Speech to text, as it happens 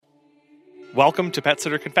Welcome to Pet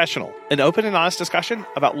Sitter Confessional, an open and honest discussion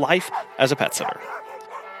about life as a pet sitter.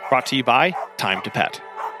 Brought to you by Time to Pet.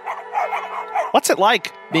 What's it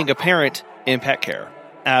like being a parent in pet care?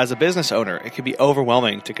 As a business owner, it can be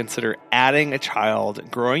overwhelming to consider adding a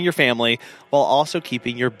child, growing your family, while also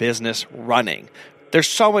keeping your business running. There's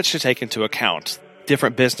so much to take into account.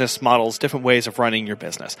 Different business models, different ways of running your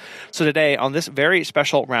business. So today, on this very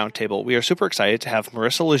special roundtable, we are super excited to have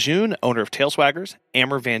Marissa Lejeune, owner of Tail Swaggers,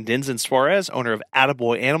 Amber Van Dinzen Suarez, owner of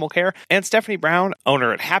Attaboy Animal Care, and Stephanie Brown,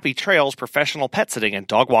 owner at Happy Trails Professional Pet Sitting and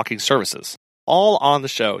Dog Walking Services, all on the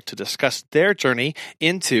show to discuss their journey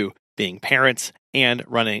into being parents and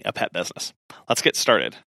running a pet business. Let's get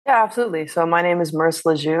started. Yeah, absolutely. So my name is Marissa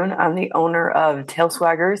Lejeune. I'm the owner of Tail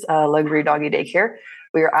Swaggers, luxury doggy daycare.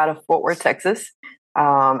 We are out of Fort Worth, Texas.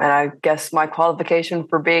 And I guess my qualification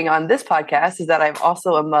for being on this podcast is that I'm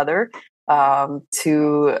also a mother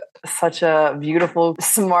to such a beautiful,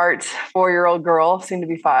 smart 4-year-old girl, soon to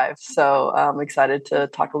be 5. So I'm excited to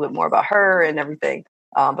talk a little bit more about her and everything.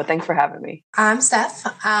 But thanks for having me. I'm Steph.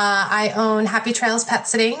 I own Happy Trails Pet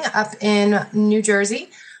Sitting up in New Jersey,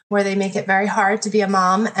 where they make it very hard to be a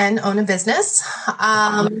mom and own a business.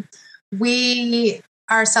 We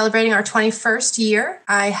are celebrating our 21st year.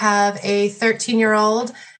 I have a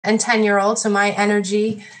 13-year-old and 10-year-old, so my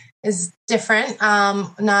energy is different.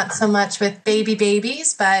 Not so much with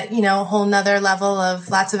babies, but, a whole nother level of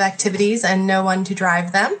lots of activities and no one to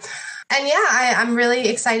drive them. And yeah, I'm really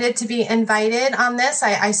excited to be invited on this.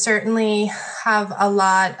 I certainly have a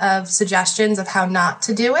lot of suggestions of how not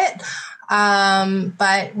to do it.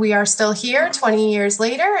 But we are still here 20 years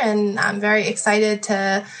later, and I'm very excited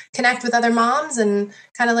to connect with other moms and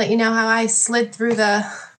kind of let you know how I slid through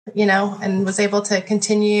and was able to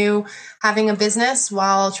continue having a business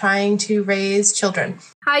while trying to raise children.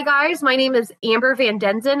 Hi, guys. My name is Amber Van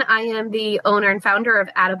Denzen. I am the owner and founder of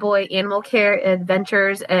Attaboy Animal Care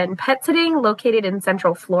Adventures and Pet Sitting, located in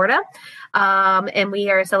Central Florida. And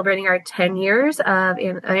we are celebrating our 10 years of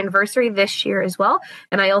anniversary this year as well.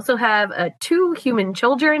 And I also have 2 human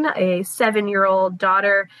children, a 7-year-old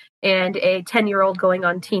daughter and a 10-year-old going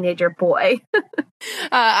on teenager boy.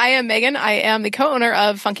 I am Megan. I am the co-owner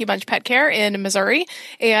of Funky Bunch Pet Care in Missouri.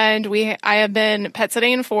 And I have been pet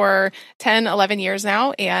sitting for 10, 11 years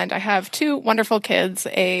now. And I have 2 wonderful kids,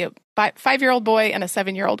 a 5-year-old boy and a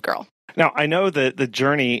 7-year-old girl. Now, I know that the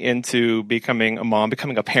journey into becoming a mom,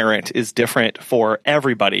 becoming a parent is different for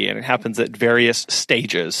everybody, and it happens at various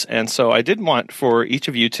stages. And so I did want for each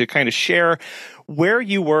of you to kind of share where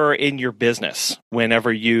you were in your business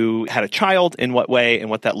whenever you had a child, in what way, and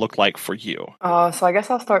what that looked like for you. So I guess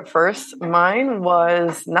I'll start first. Mine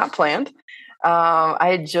was not planned. I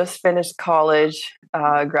had just finished college,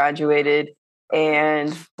 graduated,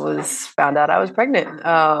 and found out I was pregnant.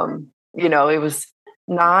 It was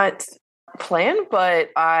not planned, but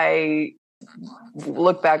I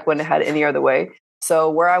look back when it had any other way. So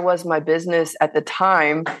where I was in my business at the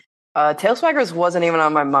time, Tail Swaggers wasn't even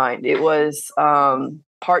on my mind. It was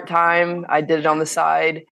part-time. I did it on the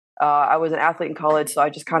side. I was an athlete in college, so I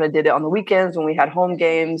just kind of did it on the weekends when we had home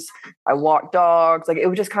games. I walked dogs. It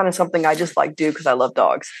was just kind of something I just do because I love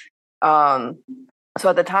dogs. So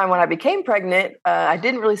at the time when I became pregnant, I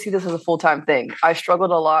didn't really see this as a full-time thing. I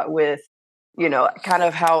struggled a lot with kind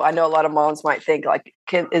of how I know a lot of moms might think,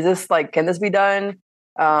 can this be done?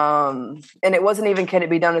 And it wasn't even, can it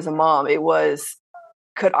be done as a mom? It was,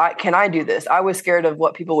 can I do this? I was scared of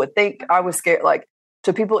what people would think. I was scared,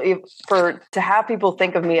 to have people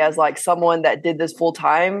think of me as someone that did this full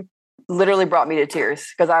time literally brought me to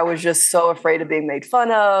tears, because I was just so afraid of being made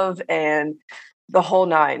fun of and the whole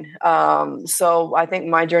 9. So I think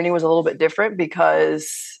my journey was a little bit different,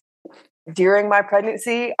 because during my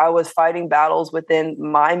pregnancy, I was fighting battles within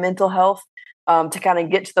my mental health to kind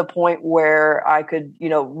of get to the point where I could,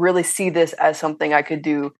 really see this as something I could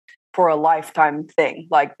do for a lifetime thing.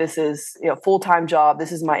 This is, full-time job.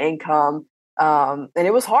 This is my income. And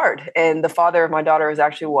it was hard. And the father of my daughter is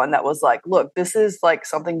actually one that was like, look, this is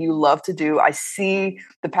something you love to do. I see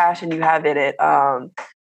the passion you have in it.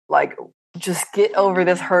 Just get over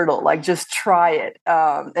this hurdle. Just try it.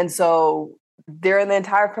 And so during the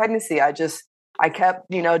entire pregnancy, I kept,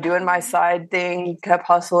 doing my side thing, kept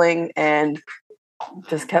hustling, and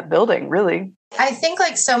just kept building, really. I think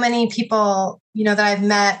so many people, that I've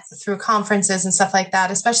met through conferences and stuff like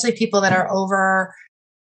that, especially people that are over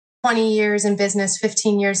 20 years in business,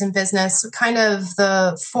 15 years in business, kind of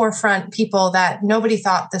the forefront people that nobody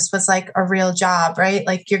thought this was a real job, right?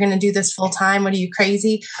 You're going to do this full time. What are you,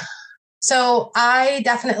 crazy? So I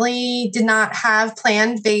definitely did not have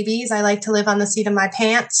planned babies. I like to live on the seat of my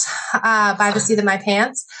pants, by the seat of my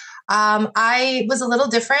pants. I was a little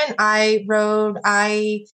different. I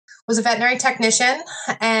was a veterinary technician,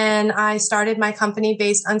 and I started my company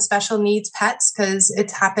based on special needs pets because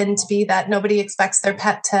it happened to be that nobody expects their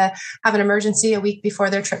pet to have an emergency a week before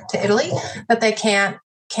their trip to Italy that they can't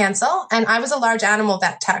cancel. And I was a large animal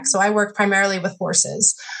vet tech, so I worked primarily with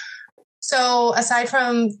horses. So aside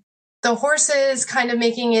from the horses kind of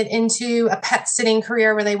making it into a pet sitting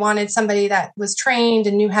career where they wanted somebody that was trained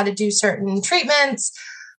and knew how to do certain treatments,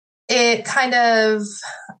 it kind of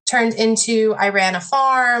turned into I ran a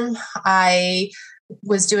farm. I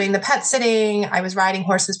was doing the pet sitting. I was riding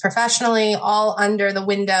horses professionally, all under the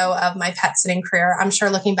window of my pet sitting career. I'm sure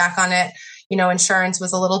looking back on it, insurance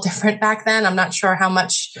was a little different back then. I'm not sure how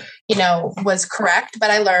much, was correct, but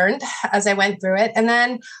I learned as I went through it. And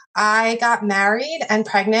then I got married and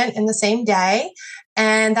pregnant in the same day.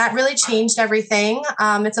 And that really changed everything.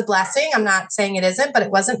 It's a blessing. I'm not saying it isn't, but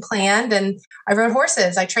it wasn't planned. And I rode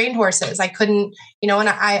horses. I trained horses. I couldn't, and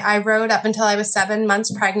I rode up until I was 7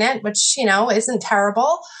 months pregnant, which, isn't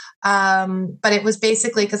terrible. But it was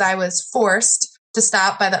basically because I was forced to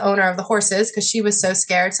stop by the owner of the horses because she was so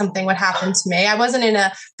scared something would happen to me. I wasn't in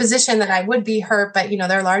a position that I would be hurt, but,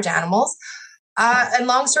 they're large animals. And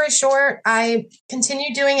long story short, I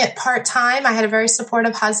continued doing it part-time. I had a very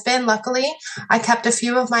supportive husband. Luckily, I kept a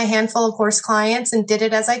few of my handful of horse clients and did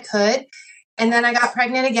it as I could. And then I got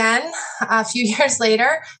pregnant again a few years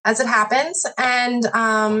later, as it happens. And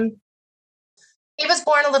he was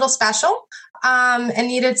born a little special and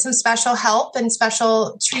needed some special help and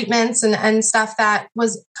special treatments and stuff that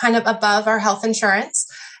was kind of above our health insurance.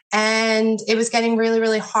 And it was getting really,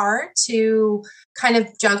 really hard to kind of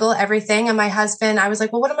juggle everything. And my husband, I was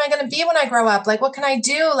like, well, what am I going to be when I grow up? Like, what can I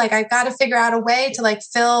do? Like, I've got to figure out a way to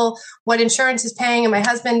fill what insurance is paying. And my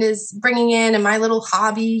husband is bringing in and my little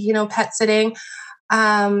hobby, pet sitting.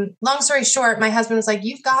 Long story short, my husband was like,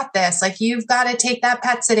 you've got this. Like, you've got to take that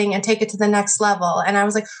pet sitting and take it to the next level. And I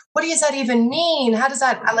was like, what does that even mean? How does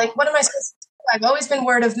that, what am I supposed to do? I've always been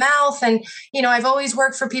word of mouth. And, I've always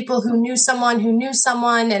worked for people who knew someone who knew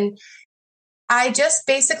someone. And I just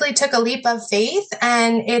basically took a leap of faith,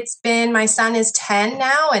 and my son is 10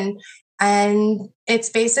 now. And it's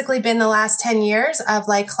basically been the last 10 years of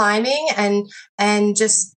climbing and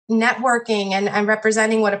just networking and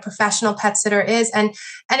representing what a professional pet sitter is. And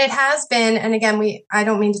it has been, and again, I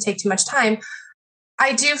don't mean to take too much time.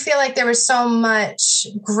 I do feel like there was so much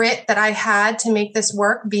grit that I had to make this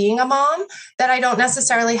work being a mom that I don't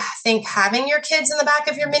necessarily think having your kids in the back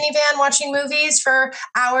of your minivan watching movies for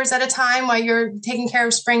hours at a time while you're taking care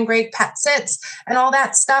of spring break pet sits and all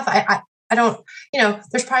that stuff. I don't,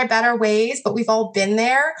 there's probably better ways, but we've all been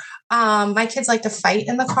there. My kids like to fight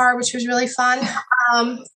in the car, which was really fun.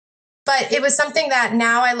 But it was something that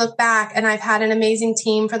now I look back and I've had an amazing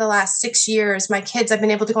team for the last 6 years. My kids, I've been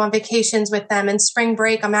able to go on vacations with them, and spring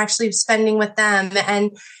break, I'm actually spending with them.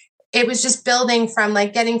 And it was just building from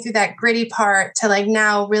getting through that gritty part to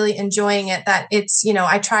now really enjoying it, that it's,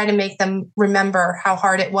 I try to make them remember how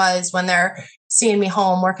hard it was when they're seeing me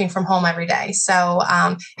home, working from home every day. So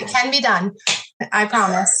it can be done. I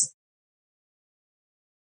promise.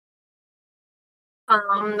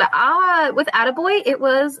 With Attaboy, it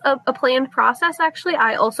was a planned process, actually.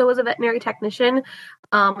 I also was a veterinary technician,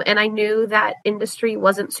 and I knew that industry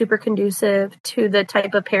wasn't super conducive to the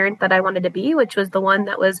type of parent that I wanted to be, which was the one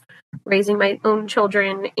that was raising my own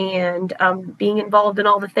children and being involved in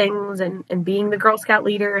all the things and being the Girl Scout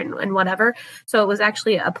leader and whatever. So it was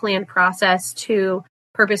actually a planned process to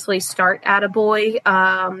purposely start Attaboy,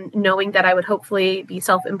 knowing that I would hopefully be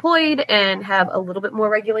self-employed and have a little bit more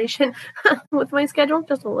regulation with my schedule,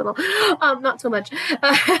 just a little, not so much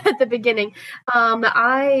at the beginning.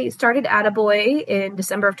 I started Attaboy in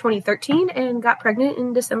December of 2013 and got pregnant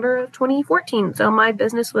in December of 2014. So my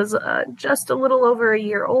business was just a little over a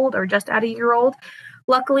year old, or just at a year old.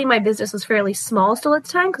 Luckily, my business was fairly small still at the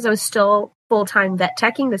time because I was still full-time vet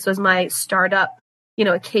teching. This was my startup,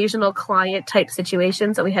 occasional client type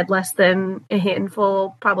situations that we had less than a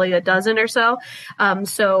handful, probably a dozen or so.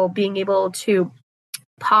 So being able to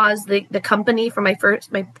pause the company for my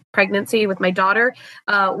pregnancy with my daughter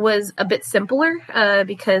was a bit simpler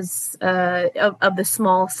because of the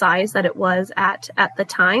small size that it was at the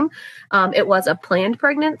time. It was a planned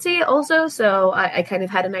pregnancy also, so I kind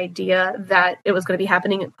of had an idea that it was going to be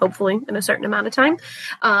happening hopefully in a certain amount of time.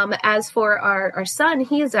 As for our son,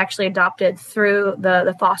 he is actually adopted through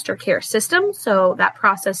the foster care system, so that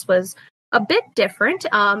process was a bit different,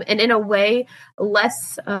 and in a way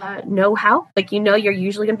less know-how. Like, you're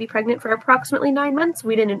usually going to be pregnant for approximately 9 months.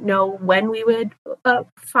 We didn't know when we would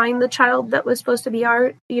find the child that was supposed to be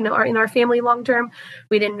our in our family long term.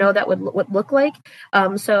 We didn't know that would look like.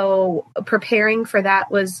 So preparing for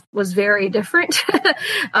that was very different,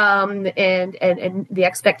 and the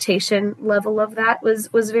expectation level of that was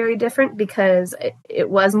very different, because it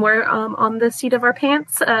was more on the seat of our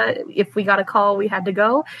pants. If we got a call, we had to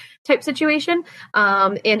go type situation.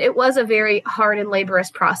 And it was a very hard and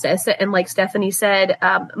laborious process. And like Stephanie said,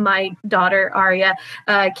 my daughter, Aria,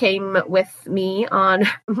 came with me on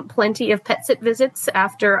plenty of pet sit visits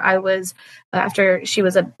after she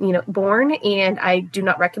was born. And I do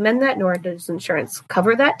not recommend that, nor does insurance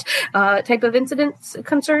cover that type of incidents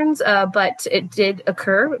concerns. But it did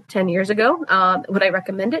occur 10 years ago. Would I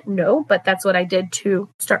recommend it? No, but that's what I did to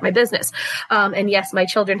start my business. And yes, my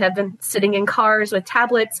children have been sitting in cars with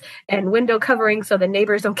tablets and window covering so the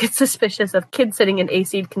neighbors don't get suspicious of kids sitting in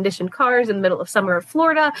AC conditioned cars in the middle of summer of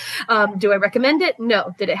Florida. Do I recommend it?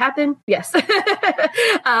 No. Did it happen? Yes.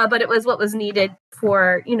 But it was what was needed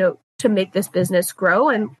for, to make this business grow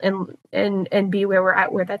and be where we're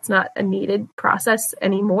at, where that's not a needed process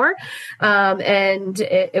anymore. And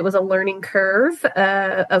it was a learning curve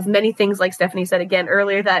of many things, like Stephanie said again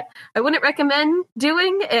earlier, that I wouldn't recommend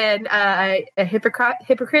doing, and a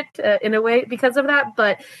hypocrite in a way because of that.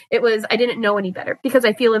 But I didn't know any better, because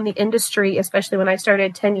I feel in the industry, especially when I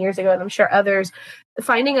started 10 years ago, and I'm sure others,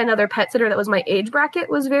 finding another pet sitter that was my age bracket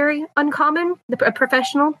was very uncommon, a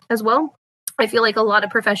professional as well. I feel like a lot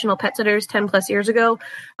of professional pet sitters 10 plus years ago,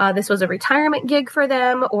 this was a retirement gig for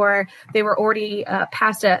them, or they were already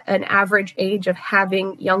past an average age of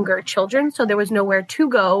having younger children. So there was nowhere to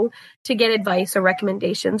go to get advice or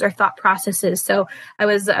recommendations or thought processes. So I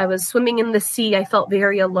was swimming in the sea. I felt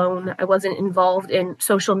very alone. I wasn't involved in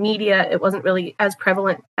social media. It wasn't really as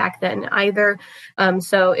prevalent back then either.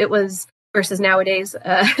 So it was versus nowadays.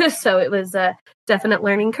 So it was a definite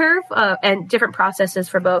learning curve and different processes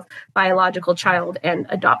for both biological child and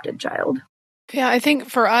adopted child. Yeah, I think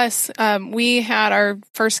for us, we had our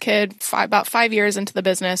first kid about 5 years into the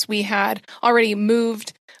business. We had already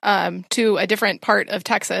moved to a different part of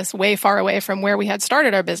Texas, way far away from where we had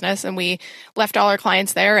started our business. And we left all our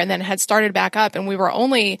clients there and then had started back up. And we were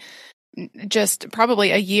only just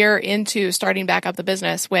probably a year into starting back up the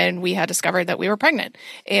business when we had discovered that we were pregnant.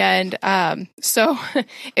 And so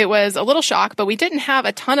it was a little shock, but we didn't have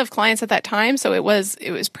a ton of clients at that time. So it was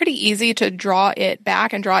pretty easy to draw it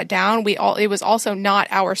back and draw it down. It was also not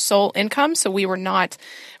our sole income. So we were not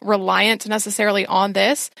reliant necessarily on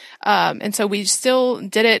this. And so we still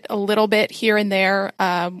did it a little bit here and there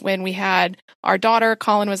when we had our daughter.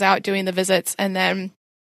 Colin was out doing the visits, and then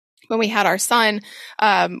when we had our son,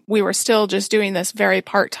 we were still just doing this very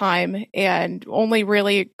part-time and only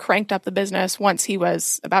really cranked up the business once he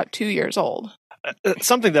was about 2 years old.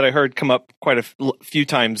 Something that I heard come up quite a few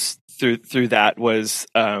times through that was,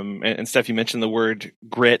 and Steph, you mentioned the word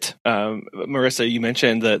grit. Marissa, you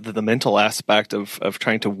mentioned the mental aspect of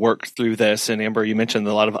trying to work through this. And Amber, you mentioned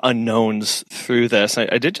a lot of unknowns through this.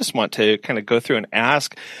 I did just want to kind of go through and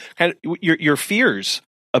ask kind of your fears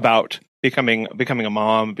about becoming a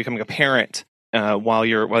mom, becoming a parent, while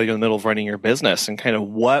you're in the middle of running your business, and kind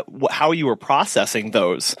of how you were processing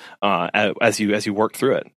those as you worked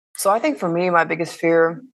through it. So I think for me, my biggest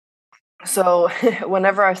fear. So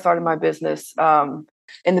whenever I started my business,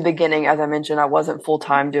 in the beginning, as I mentioned, I wasn't full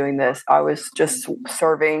time doing this. I was just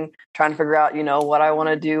serving, trying to figure out, what I want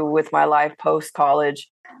to do with my life post college.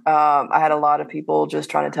 I had a lot of people just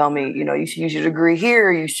trying to tell me, you should use your degree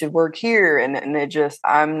here, you should work here. And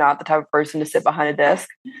I'm not the type of person to sit behind a desk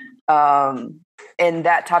in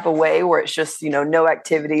that type of way where it's just, no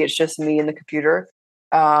activity. It's just me and the computer.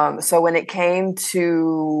 So when it came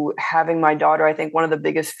to having my daughter, I think one of the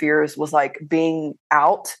biggest fears was like being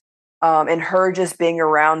out and her just being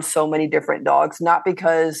around so many different dogs, not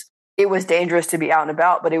because it was dangerous to be out and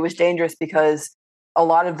about, but it was dangerous because a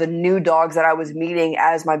lot of the new dogs that I was meeting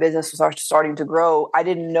as my business was starting to grow, I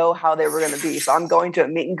didn't know how they were going to be. So I'm going to a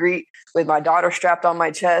meet and greet with my daughter strapped on my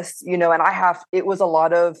chest, and it was a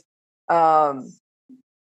lot of,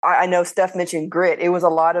 I know Steph mentioned grit. It was a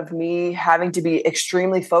lot of me having to be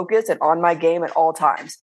extremely focused and on my game at all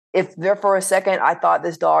times. If there for a second, I thought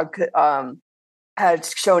this dog could, had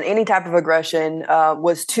shown any type of aggression,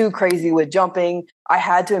 was too crazy with jumping, I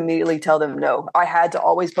had to immediately tell them no. I had to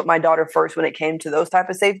always put my daughter first when it came to those type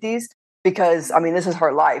of safeties, because this is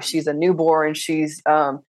her life. She's a newborn. She's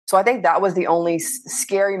so I think that was the only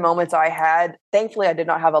scary moments I had. Thankfully, I did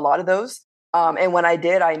not have a lot of those. And when I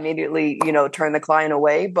did, I immediately, turned the client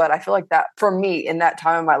away. But I feel like that for me in that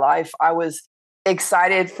time of my life, I was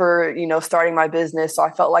excited for, starting my business. So I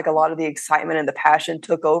felt like a lot of the excitement and the passion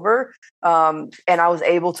took over. And I was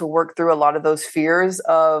able to work through a lot of those fears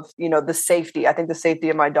of, the safety. I think the safety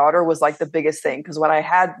of my daughter was like the biggest thing. Because when I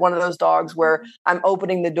had one of those dogs where I'm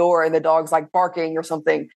opening the door and the dog's like barking or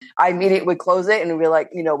something, I immediately would close it and be like,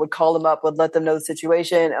 would call them up, would let them know the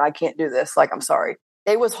situation. And I can't do this. Like, I'm sorry.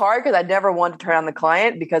 It was hard because I never wanted to turn on the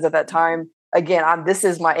client because at that time, again, this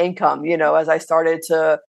is my income. As I started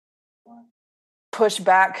to push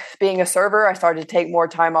back being a server, I started to take more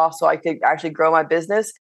time off so I could actually grow my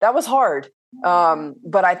business. That was hard.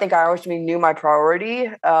 But I think I always knew my priority.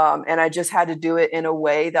 And I just had to do it in a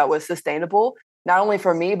way that was sustainable, not only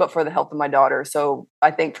for me, but for the health of my daughter. So I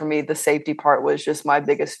think for me, the safety part was just my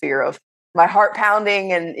biggest fear of my heart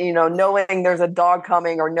pounding and, knowing there's a dog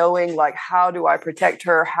coming or knowing like, how do I protect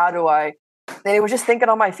her? And it was just thinking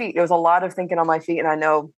on my feet. It was a lot of thinking on my feet. And I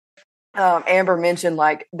know Amber mentioned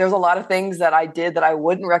like, there's a lot of things that I did that I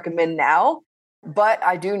wouldn't recommend now, but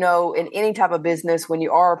I do know in any type of business, when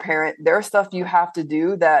you are a parent, there's stuff you have to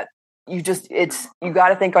do that you got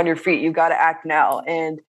to think on your feet. You got to act now.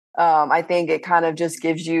 And I think it kind of just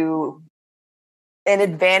gives you an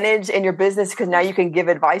advantage in your business because now you can give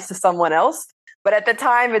advice to someone else. But at the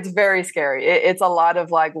time, it's very scary. It's a lot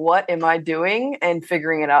of like, what am I doing? And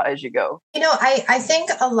figuring it out as you go. I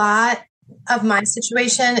think a lot of my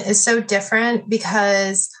situation is so different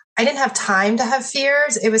because I didn't have time to have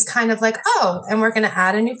fears. It was kind of like, oh, and we're going to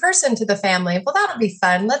add a new person to the family. Well, that'll be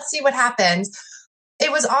fun. Let's see what happens.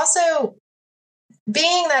 It was also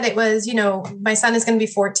being that it was, my son is going to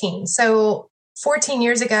be 14. So 14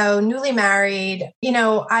 years ago, newly married,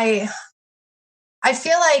 I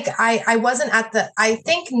feel like I wasn't I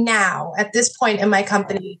think now at this point in my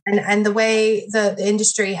company and the way the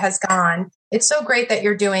industry has gone, it's so great that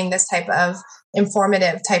you're doing this type of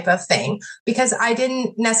informative type of thing because I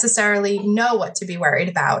didn't necessarily know what to be worried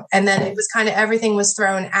about. And then it was kind of everything was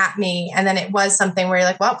thrown at me. And then it was something where you're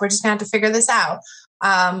like, well, we're just gonna have to figure this out.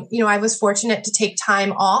 I was fortunate to take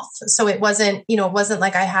time off. So it wasn't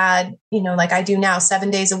like I had, like I do now 7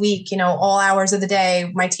 days a week, all hours of the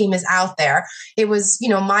day, my team is out there. It was,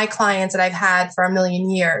 my clients that I've had for a million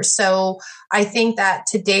years. So I think that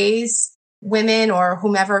today's women or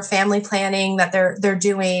whomever family planning that they're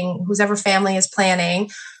doing, whoever family is planning,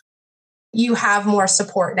 you have more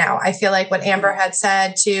support now. I feel like what Amber had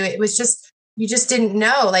said too, it was just, you just didn't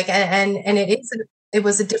know, like, and it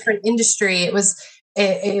was a different industry.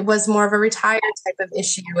 It was more of a retired type of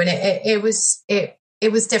issue. And it was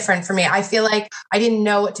different for me. I feel like I didn't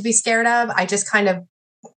know what to be scared of.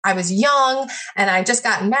 I was young and I just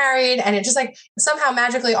got married and it just like somehow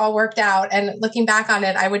magically all worked out. And looking back on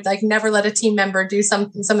it, I would like never let a team member do some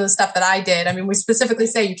of the stuff that I did. I mean, we specifically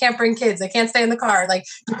say you can't bring kids. They can't stay in the car. Like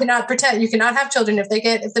you cannot have children. If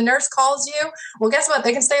the nurse calls you, well, guess what?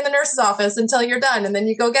 They can stay in the nurse's office until you're done. And then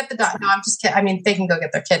you go get the dog. No, I'm just kidding. I mean, they can go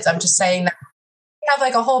get their kids. I'm just saying that. Have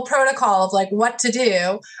like a whole protocol of like what to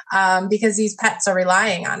do because these pets are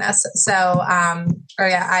relying on us. So I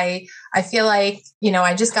feel like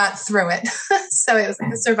I just got through it. So it was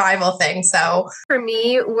like a survival thing. So for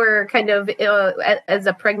me, we're kind of as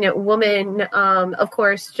a pregnant woman, of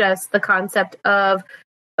course, just the concept of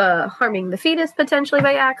harming the fetus potentially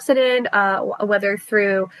by accident, whether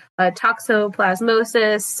through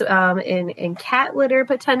toxoplasmosis in cat litter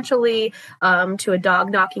potentially, to a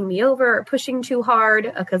dog knocking me over or pushing too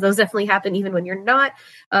hard, because those definitely happen even when you're not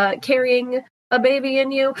carrying a baby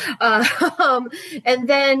in you. And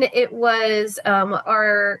then it was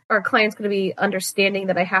our client's going to be understanding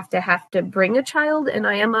that I have to bring a child, and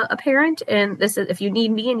I am a parent, and this is, if you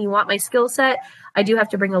need me and you want my skill set, I do have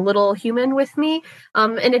to bring a little human with me.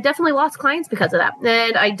 And it definitely lost clients because of that.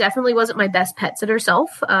 And I definitely wasn't my best pet sitter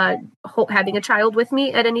self, having a child with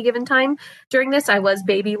me at any given time. During this, I was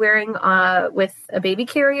baby wearing with a baby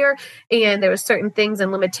carrier, and there was certain things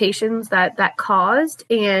and limitations that caused.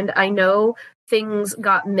 And I know things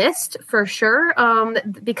got missed for sure,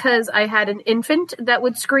 because I had an infant that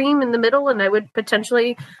would scream in the middle, and I would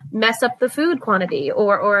potentially mess up the food quantity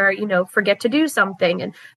or forget to do something.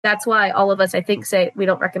 And that's why all of us, I think, say we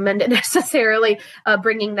don't recommend it necessarily,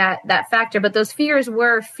 bringing that factor. But those fears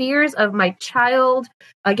were fears of my child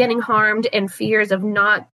getting harmed and fears of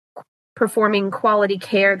not performing quality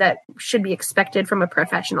care that should be expected from a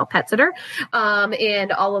professional pet sitter,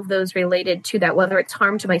 and all of those related to that, whether it's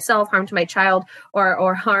harm to myself, harm to my child,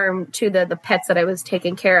 or harm to the pets that I was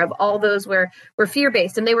taking care of. All those were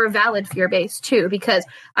fear-based, and they were valid fear-based too, because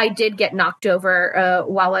I did get knocked over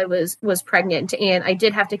while I was pregnant, and I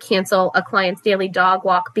did have to cancel a client's daily dog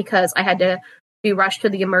walk because I had to be rushed to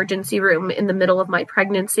the emergency room in the middle of my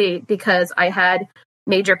pregnancy because I had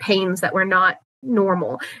major pains that were not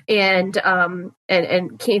normal, and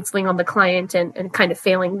canceling on the client and kind of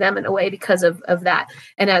failing them in a way because of that.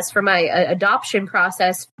 And as for my adoption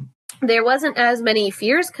process, there wasn't as many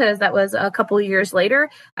fears because that was a couple of years later.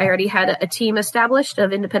 I already had a team established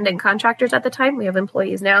of independent contractors at the time. We have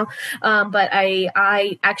employees now. But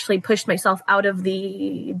I actually pushed myself out of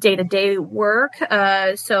the day-to-day work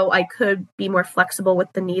so I could be more flexible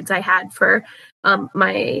with the needs I had for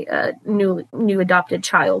my new adopted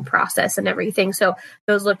child process and everything. So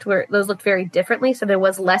those looked very differently. So there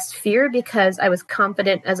was less fear because I was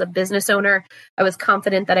confident as a business owner. I was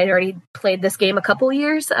confident that I'd already played this game a couple of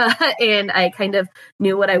years, and I kind of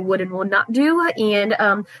knew what I would and would not do. And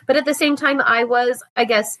but at the same time, I was, I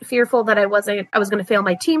guess, fearful that I was going to fail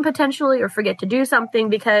my team potentially or forget to do something,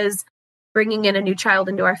 because bringing in a new child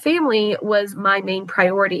into our family was my main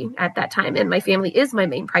priority at that time. And my family is my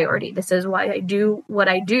main priority. This is why I do what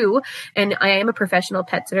I do. And I am a professional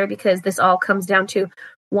pet sitter because this all comes down to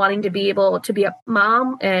wanting to be able to be a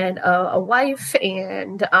mom and a wife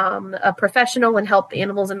and a professional and help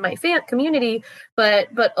animals in my community, but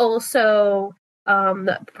also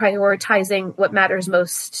prioritizing what matters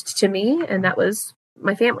most to me. And that was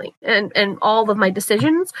my family, and all of my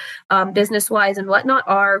decisions, business wise and whatnot,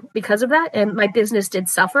 are because of that. And my business did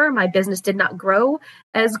suffer. My business did not grow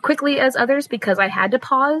as quickly as others because I had to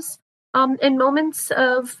pause in moments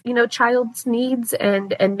of, child's needs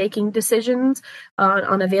and making decisions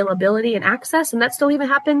on availability and access. And that still even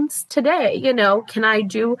happens today. Can I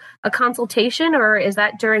do a consultation, or is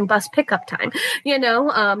that during bus pickup time?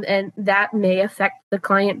 And that may affect the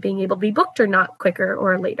client being able to be booked or not quicker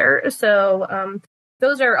or later. So,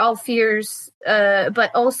 those are all fears, but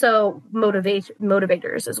also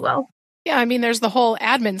motivators as well. Yeah, I mean, there's the whole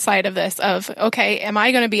admin side of this of, okay, am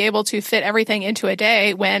I going to be able to fit everything into a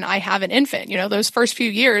day when I have an infant? Those first few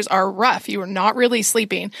years are rough. You are not really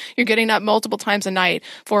sleeping. You're getting up multiple times a night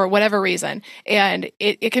for whatever reason. And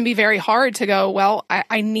it can be very hard to go, well,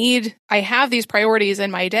 I have these priorities in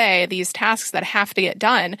my day, these tasks that have to get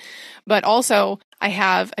done, but also I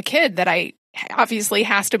have a kid that I obviously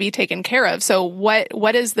has to be taken care of. So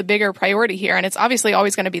what is the bigger priority here? And it's obviously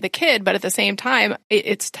always going to be the kid, but at the same time,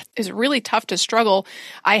 it's really tough to struggle.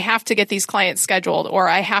 I have to get these clients scheduled, or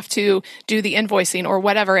I have to do the invoicing, or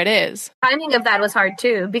whatever it is. Timing of that was hard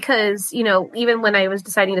too, because, even when I was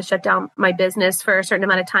deciding to shut down my business for a certain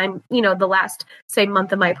amount of time, the last, say,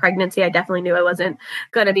 month of my pregnancy, I definitely knew I wasn't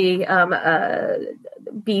going to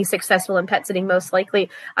be successful in pet sitting, most likely.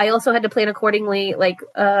 I also had to plan accordingly, like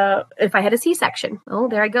if I had a C-section. Oh,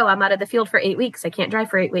 there I go. I'm out of the field for 8 weeks. I can't drive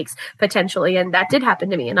for 8 weeks potentially. And that did happen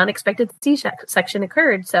to me. An unexpected C-section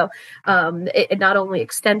occurred. So it not only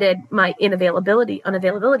extended my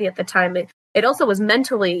unavailability at the time, it also was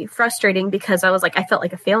mentally frustrating because I was like, I felt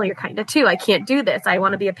like a failure kind of too. I can't do this. I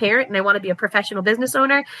want to be a parent, and I want to be a professional business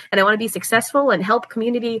owner, and I want to be successful and help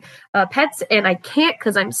community pets. And I can't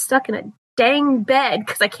because I'm stuck in a dang bed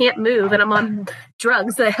because I can't move, and I'm on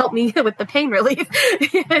drugs that help me with the pain relief.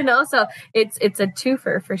 So it's a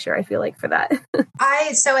twofer for sure. I feel like for that.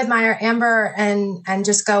 I so admire Amber and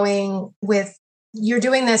just going with, you're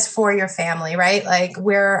doing this for your family, right? Like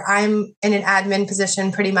where I'm in an admin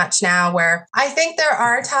position pretty much now, where I think there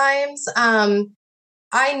are times,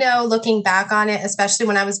 I know looking back on it, especially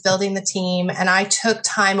when I was building the team and I took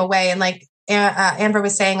time away, and like Amber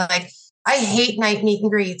was saying, like, I hate night meet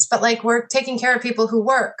and greets, but like we're taking care of people who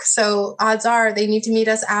work. So odds are they need to meet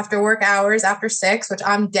us after work hours, after 6, which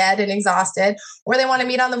I'm dead and exhausted, or they want to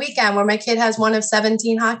meet on the weekend where my kid has one of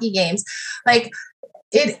 17 hockey games. Like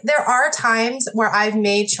there are times where I've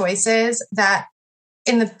made choices that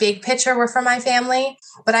in the big picture were for my family,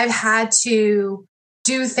 but I've had to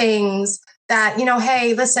do things that,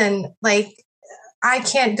 hey, listen, like, I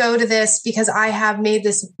can't go to this because I have made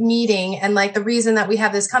this meeting, and like the reason that we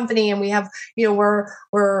have this company and we have, we're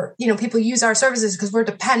people use our services because we're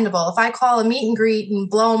dependable. If I call a meet and greet and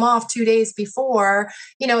blow them off 2 days before,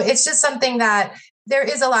 it's just something that there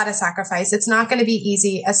is a lot of sacrifice. It's not going to be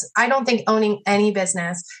easy. As I don't think owning any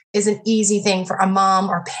business is an easy thing for a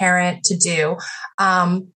mom or parent to do.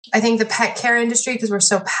 I think the pet care industry, because we're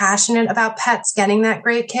so passionate about pets getting that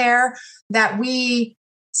great care, that we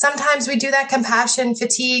sometimes we do that compassion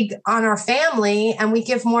fatigue on our family and we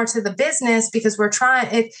give more to the business because we're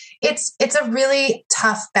trying it's a really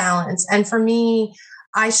tough balance. And for me,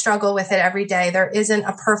 I struggle with it every day. There isn't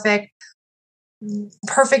a perfect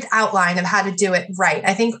outline of how to do it right.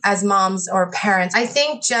 I think as moms or parents, I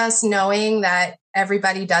think just knowing that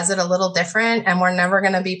everybody does it a little different and we're never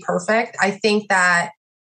going to be perfect. I think that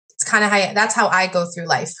it's kind of that's how I go through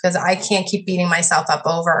life, because I can't keep beating myself up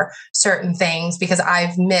over certain things because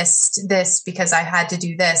I've missed this because I had to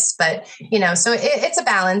do this. But, so it's a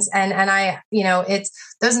balance. And I, it's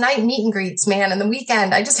those night meet and greets, man, and the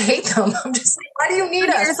weekend, I just hate them. I'm just like, why do you need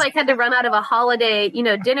us? Just like had to run out of a holiday,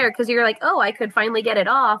 dinner because you're like, oh, I could finally get it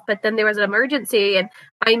off. But then there was an emergency and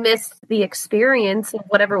I missed the experience of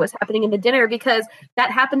whatever was happening in the dinner because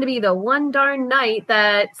that happened to be the one darn night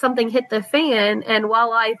that something hit the fan. And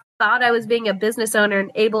while I thought I was being a business owner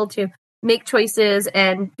and able to make choices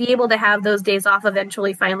and be able to have those days off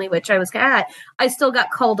eventually, finally, which I was at, I still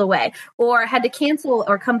got called away or had to cancel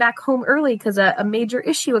or come back home early because a major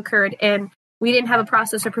issue occurred and we didn't have a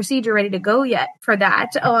process or procedure ready to go yet for that.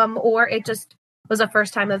 Or it just was a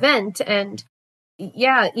first time event. And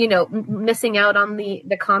yeah, missing out on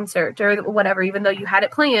the concert or whatever, even though you had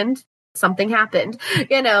it planned, something happened,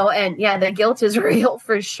 and yeah, the guilt is real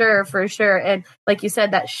for sure. And like you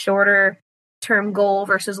said, that shorter term goal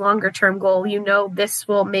versus longer term goal, this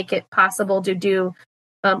will make it possible to do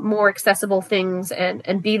more accessible things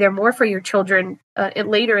and be there more for your children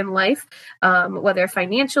later in life, whether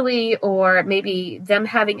financially or maybe them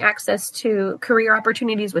having access to career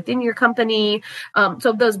opportunities within your company.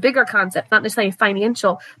 So those bigger concepts, not necessarily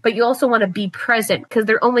financial, but you also want to be present because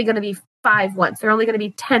they're only going to be 5 once. They're only going to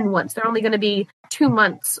be 10 once. They're only going to be 2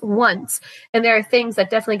 months once. And there are things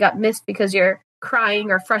that definitely got missed because you're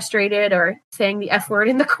crying or frustrated or saying the F word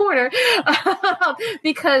in the corner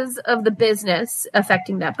because of the business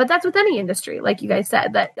affecting that. But that's with any industry, like you guys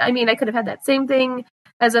said. I could have had that same thing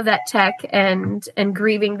as a vet tech and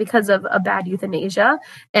grieving because of a bad euthanasia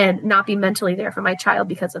and not be mentally there for my child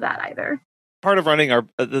because of that either. Part of running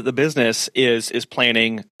the business is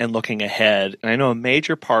planning and looking ahead. And I know a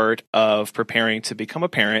major part of preparing to become a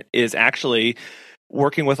parent is actually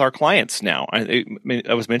working with our clients now. I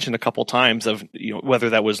was mentioned a couple times of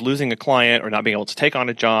whether that was losing a client or not being able to take on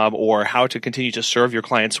a job or how to continue to serve your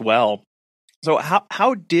clients well. So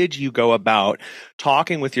how did you go about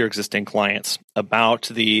talking with your existing clients about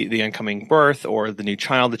the incoming birth or the new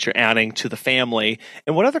child that you're adding to the family?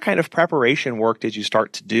 And what other kind of preparation work did you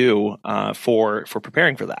start to do for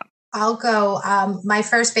preparing for that? I'll go. My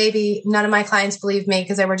first baby, none of my clients believed me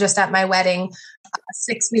because they were just at my wedding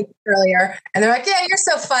 6 weeks earlier. And they're like, yeah, you're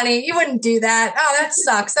so funny. You wouldn't do that. Oh, that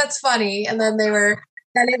sucks. That's funny. And then it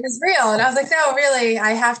was real. And I was like, no, really,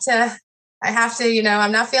 I have to,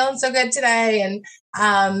 I'm not feeling so good today.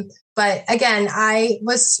 And, but again, I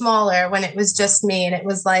was smaller when it was just me. And it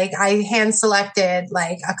was like, I hand selected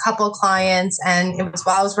like a couple clients and it was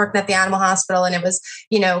while I was working at the animal hospital. And it was,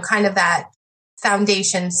 kind of that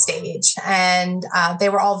foundation stage. And they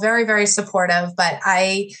were all very, very supportive, but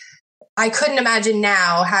I couldn't imagine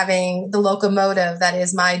now having the locomotive that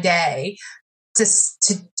is my day.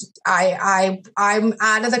 I'm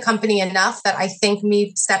out of the company enough that I think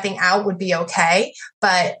me stepping out would be okay.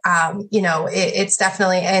 But, it's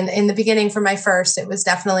definitely, and in the beginning for my first, it was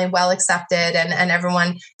definitely well accepted and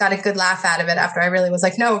everyone got a good laugh out of it after I really was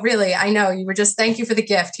like, no, really, I know you were just, thank you for the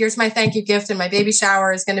gift. Here's my thank you gift. And my baby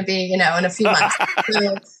shower is going to be, in a few months.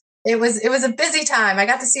 So it was a busy time. I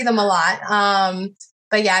got to see them a lot.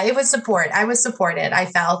 But yeah, it was support. I was supported. I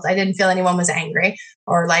didn't feel anyone was angry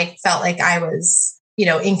or felt like I was,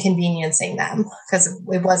 inconveniencing them because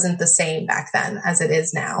it wasn't the same back then as it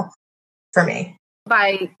is now for me.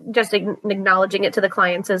 By just acknowledging it to the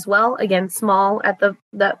clients as well. Again, small at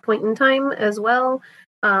that point in time as well.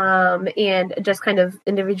 And just kind of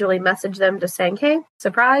individually message them just saying, hey,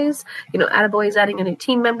 surprise, Attaboy is adding a new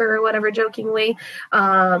team member or whatever, jokingly,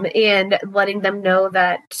 and letting them know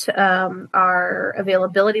that our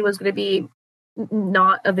availability was going to be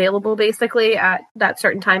not available basically at that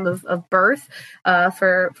certain time of birth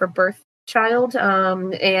for birth child.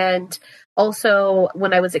 And also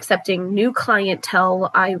when I was accepting new clientele,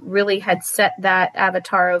 I really had set that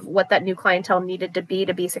avatar of what that new clientele needed to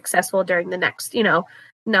be successful during the next,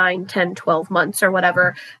 9, 10, 12 months or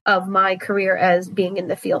whatever of my career as being in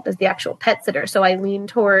the field as the actual pet sitter. So I lean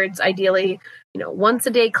towards ideally, once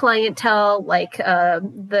a day clientele, like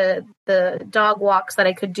the dog walks that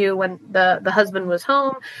I could do when the husband was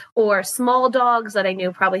home, or small dogs that I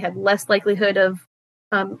knew probably had less likelihood of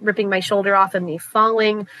ripping my shoulder off and me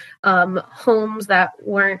falling, homes that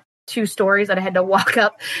weren't 2 stories that I had to walk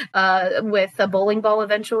up with a bowling ball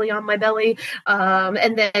eventually on my belly.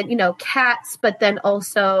 And then, cats, but then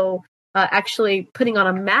also actually putting on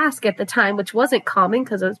a mask at the time, which wasn't common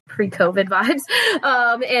because it was pre-COVID vibes.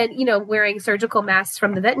 And, wearing surgical masks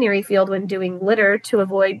from the veterinary field when doing litter to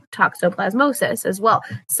avoid toxoplasmosis as well.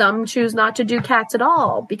 Some choose not to do cats at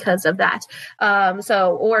all because of that.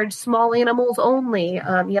 Or small animals only.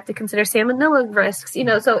 You have to consider salmonella risks,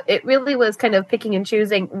 so it really was kind of picking and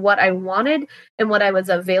choosing what I wanted and what I was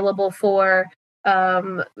available for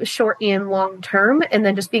short and long term, and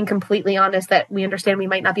then just being completely honest that we understand we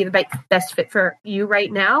might not be the best fit for you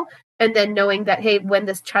right now, and then knowing that, hey, when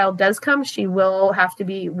this child does come, she will have to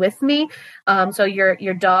be with me, so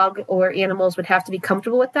your dog or animals would have to be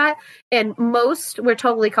comfortable with that, and most were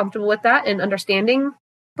totally comfortable with that and understanding.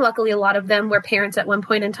 Luckily, a lot of them were parents at one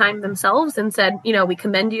point in time themselves and said, we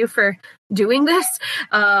commend you for doing this.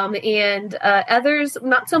 And others,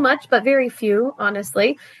 not so much, but very few,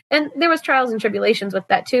 honestly. And there was trials and tribulations with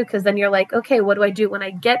that too, because then you're like, okay, what do I do when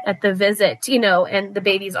I get at the visit, and the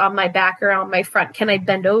baby's on my back or on my front? Can I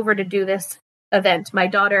bend over to do this event? My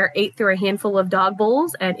daughter ate through a handful of dog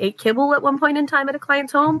bowls and ate kibble at one point in time at a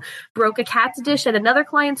client's home, broke a cat's dish at another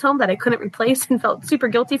client's home that I couldn't replace and felt super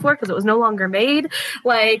guilty for because it was no longer made,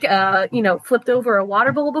 flipped over a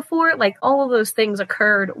water bowl before, all of those things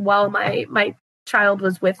occurred while my child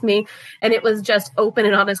was with me, and it was just open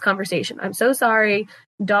and honest conversation. I'm so sorry,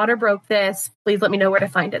 daughter broke this, please let me know where to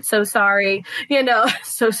find it. So sorry,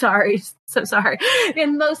 so sorry.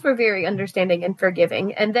 And most were very understanding and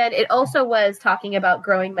forgiving. And then it also was talking about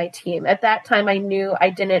growing my team. At that time, I knew I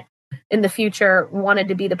didn't in the future wanted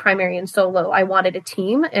to be the primary and solo. I wanted a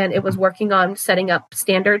team, and it was working on setting up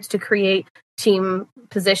standards to create team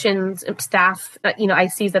positions, staff,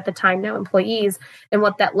 ICs at the time, now employees, and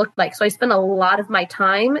what that looked like. So I spent a lot of my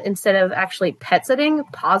time, instead of actually pet sitting,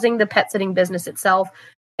 pausing the pet sitting business itself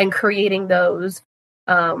and creating those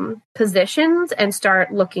positions and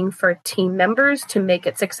start looking for team members to make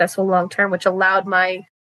it successful long-term, which allowed my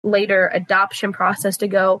later adoption process to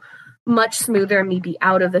go much smoother and me be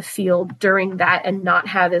out of the field during that and not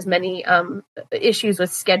have as many issues with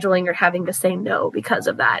scheduling or having to say no because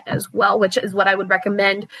of that as well, which is what I would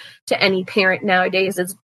recommend to any parent nowadays.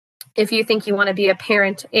 Is if you think you want to be a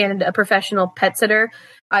parent and a professional pet sitter,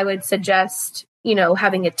 I would suggest,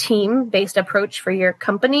 having a team-based approach for your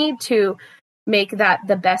company to make that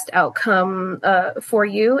the best outcome for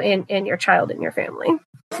you and your child and your family.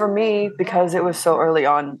 For me, because it was so early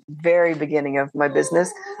on, very beginning of my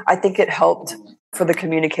business, I think it helped for the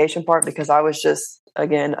communication part because I was just,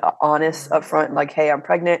 again, honest upfront, like, hey, I'm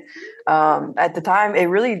pregnant. At the time, a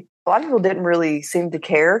lot of people didn't really seem to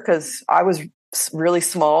care because I was really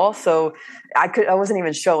small. So I wasn't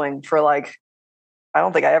even showing for I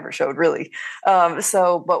don't think I ever showed really.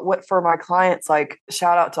 But what for my clients,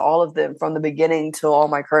 shout out to all of them from the beginning to all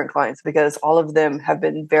my current clients, because all of them have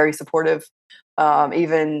been very supportive.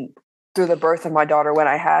 Even through the birth of my daughter, when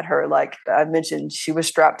I had her, like I mentioned, she was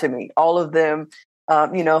strapped to me. All of them,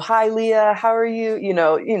 hi, Leah, how are you?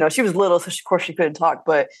 She was little, so of course she couldn't talk,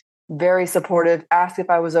 but very supportive, asked if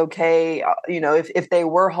I was okay. If they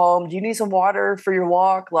were home, do you need some water for your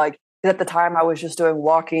walk? At the time I was just doing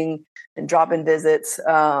walking and drop-in visits.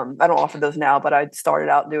 I don't offer those now, but I started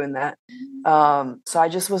out doing that. So I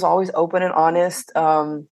just was always open and honest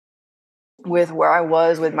with where I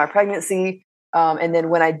was with my pregnancy. And then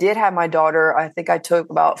when I did have my daughter, I think I took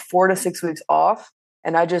about 4 to 6 weeks off.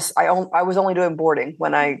 And I was only doing boarding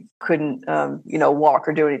when I couldn't, walk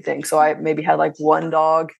or do anything. So I maybe had one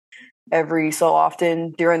dog every so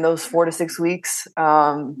often during those 4 to 6 weeks.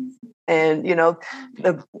 And,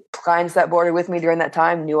 the clients that boarded with me during that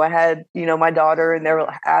time knew I had, my daughter, and they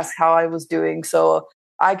were asked how I was doing. So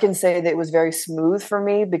I can say that it was very smooth for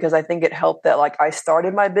me because I think it helped that I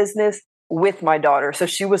started my business with my daughter. So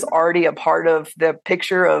she was already a part of the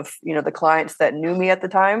picture of, the clients that knew me at the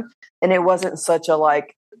time. And it wasn't such a,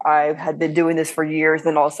 I had been doing this for years,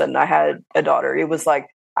 and all of a sudden I had a daughter. It was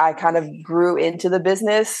I kind of grew into the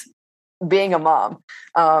business being a mom.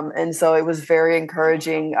 And so it was very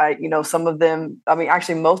encouraging. Some of them,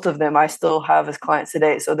 actually most of them I still have as clients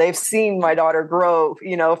today. So they've seen my daughter grow,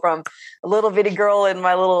 from a little bitty girl in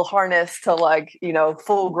my little harness to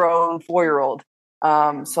full grown 4-year-old.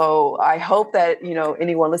 So I hope that,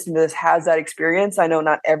 anyone listening to this has that experience. I know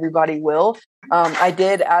not everybody will. I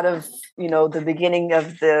did out of, the beginning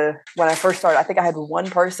of when I first started, I think I had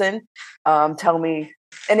one person tell me,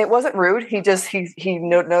 and it wasn't rude. He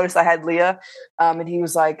noticed I had Leah. And he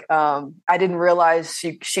was like, I didn't realize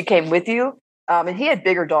she came with you. And he had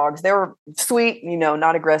bigger dogs. They were sweet,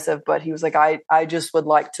 not aggressive, but he was like, I just would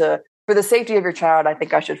like to, for the safety of your child, I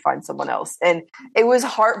think I should find someone else. And it was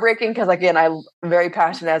heartbreaking because, again, I'm very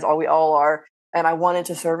passionate, as we all are, and I wanted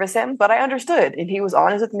to service him, but I understood, and he was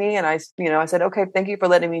honest with me. And I said, okay, thank you for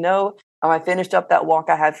letting me know. I finished up that walk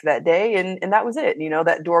I had for that day, and that was it.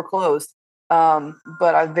 That door closed. But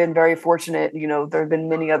I've been very fortunate. There have been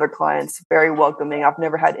many other clients, very welcoming. I've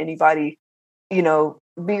never had anybody, be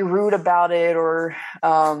rude about it or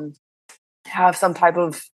have some type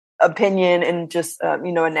of opinion in just, a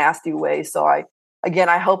nasty way. So I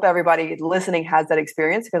hope everybody listening has that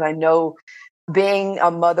experience, because I know being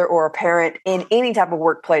a mother or a parent in any type of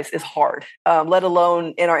workplace is hard, let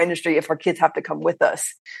alone in our industry if our kids have to come with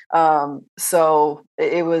us. So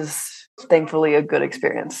it was thankfully a good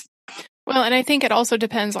experience. Well, and I think it also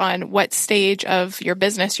depends on what stage of your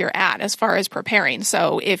business you're at as far as preparing.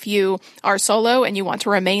 So if you are solo and you want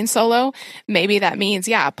to remain solo, maybe that means,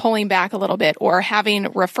 pulling back a little bit or having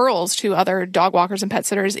referrals to other dog walkers and pet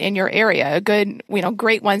sitters in your area, good,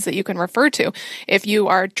 great ones that you can refer to. If you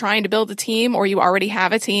are trying to build a team or you already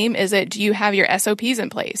have a team, do you have your SOPs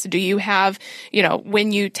in place? Do you have,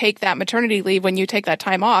 when you take that maternity leave, when you take that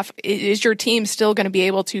time off, is your team still going to be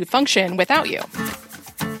able to function without you?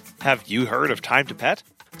 Have you heard of Time to Pet?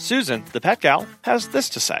 Susan, the pet gal, has this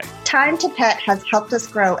to say. Time to Pet has helped us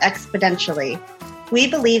grow exponentially. We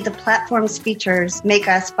believe the platform's features make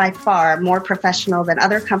us by far more professional than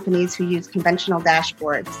other companies who use conventional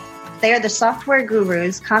dashboards. They are the software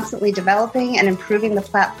gurus constantly developing and improving the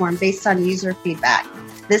platform based on user feedback.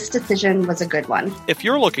 This decision was a good one. If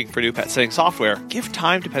you're looking for new pet sitting software, give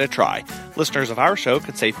Time to Pet a try. Listeners of our show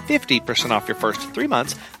can save 50% off your first 3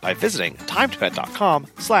 months by visiting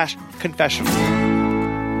timetopet.com/confessional.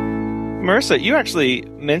 Marissa, you actually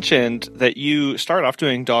mentioned that you started off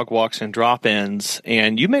doing dog walks and drop-ins,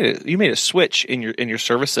 and you made a switch in your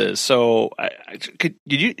services. So, did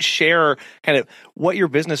you share kind of what your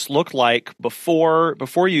business looked like before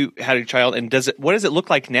you had a child, and what does it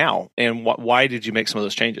look like now, and why did you make some of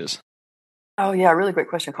those changes? Oh yeah, really great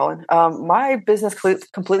question, Colin. My business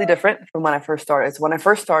completely different from when I first started. So when I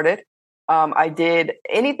first started, I did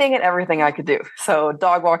anything and everything I could do. So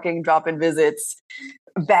dog walking, drop-in visits,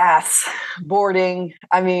 baths, boarding.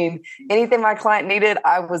 I mean, anything my client needed,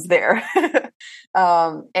 I was there.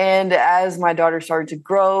 And as my daughter started to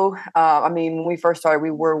grow, when we first started,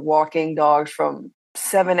 we were walking dogs from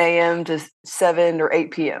 7 a.m. to 7 or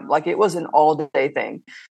 8 p.m. Like it was an all-day thing.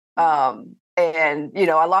 And,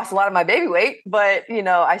 I lost a lot of my baby weight, but,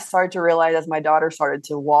 I started to realize as my daughter started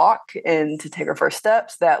to walk and to take her first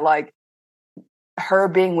steps that her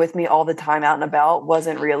being with me all the time out and about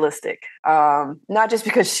wasn't realistic. Not just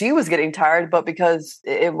because she was getting tired, but because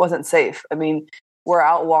it wasn't safe. I mean, we're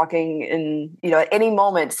out walking and, at any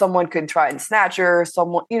moment someone could try and snatch her.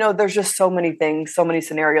 There's just so many things, so many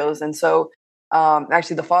scenarios. And so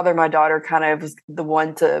actually the father of my daughter kind of was the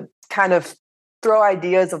one to kind of throw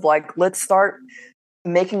ideas of let's start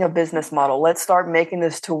making a business model. Let's start making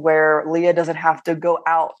this to where Leah doesn't have to go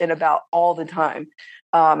out and about all the time.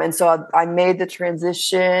 And so I made the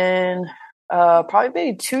transition probably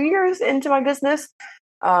maybe 2 years into my business.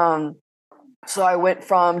 So I went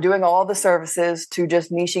from doing all the services to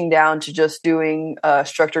just niching down to just doing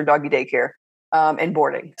structured doggy daycare and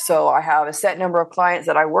boarding. So I have a set number of clients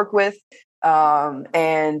that I work with.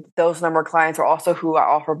 And those number of clients are also who I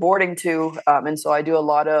offer boarding to. And so I do a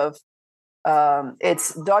lot of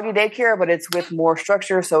it's doggy daycare, but it's with more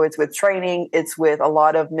structure. So it's with training. It's with a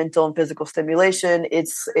lot of mental and physical stimulation.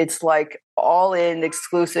 It's like all in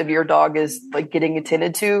exclusive. Your dog is getting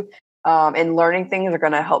attended to, and learning things are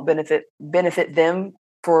going to help benefit them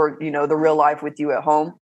for, the real life with you at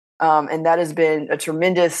home. And that has been a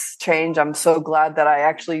tremendous change. I'm so glad that I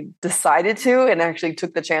actually decided to and actually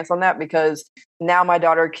took the chance on that, because now my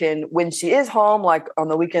daughter can, when she is home, like on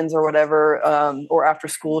the weekends or whatever, or after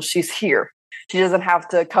school, she's here. She doesn't have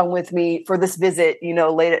to come with me for this visit,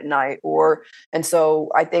 late at night. And so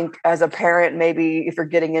I think as a parent, maybe if you're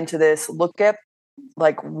getting into this, look at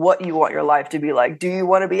what you want your life to be like. Do you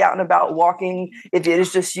want to be out and about walking? If it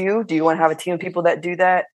is just you, do you want to have a team of people that do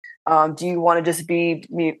that? Do you want to just be,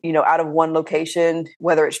 out of one location,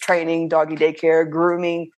 whether it's training, doggy daycare,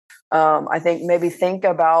 grooming? I think maybe think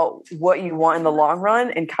about what you want in the long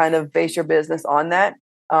run and kind of base your business on that.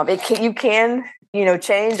 You can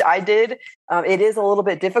change. I did. It is a little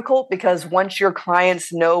bit difficult because once your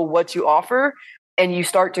clients know what you offer and you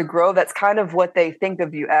start to grow, that's kind of what they think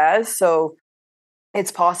of you as. So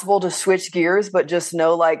it's possible to switch gears, but just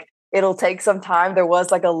know it'll take some time. There was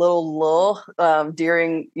a little lull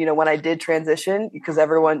during, when I did transition, because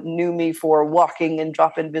everyone knew me for walking and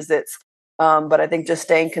drop-in visits. But I think just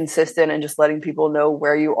staying consistent and just letting people know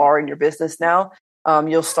where you are in your business now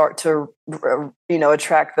you'll start to,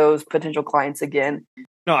 attract those potential clients again.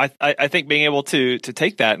 No, I think being able to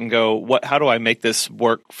take that and go, how do I make this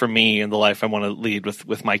work for me and the life I want to lead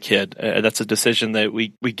with my kid? That's a decision that we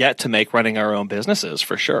get to make running our own businesses,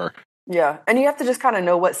 for sure. Yeah. And you have to just kind of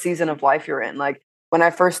know what season of life you're in. Like when I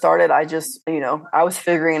first started, I just, I was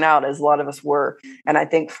figuring out, as a lot of us were. And I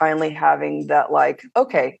think finally having that, like,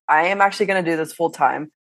 okay, I am actually going to do this full time.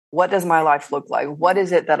 What does my life look like? What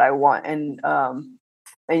is it that I want? And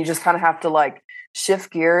you just kind of have to like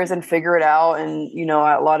shift gears and figure it out. And,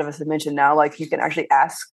 a lot of us have mentioned now, like you can actually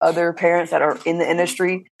ask other parents that are in the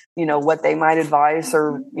industry, what they might advise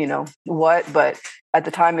or, what. But at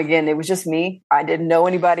the time, again, it was just me. I didn't know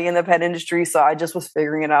anybody in the pet industry. So I just was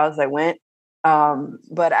figuring it out as I went.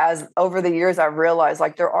 But as over the years, I've realized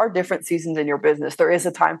like there are different seasons in your business. There is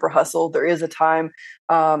a time for hustle. There is a time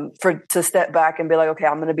to step back and be like, okay,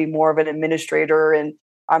 I'm going to be more of an administrator and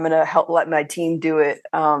I'm going to help let my team do it.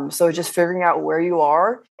 So just figuring out where you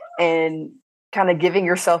are and kind of giving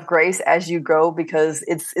yourself grace as you go, because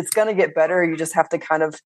it's going to get better. You just have to kind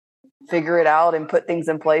of figure it out and put things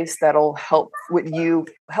in place that'll help you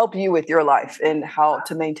with your life and how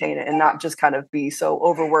to maintain it and not just kind of be so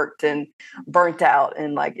overworked and burnt out.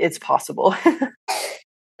 And like, it's possible.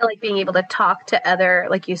 Like being able to talk to other,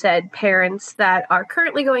 like you said, parents that are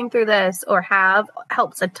currently going through this or have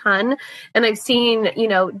helps a ton. And I've seen,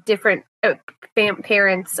 different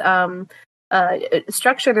parents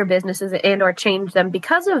structure their businesses and or change them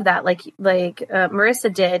because of that, like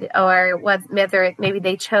Marissa did, or whether maybe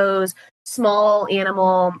they chose small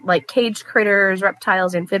animal like caged critters,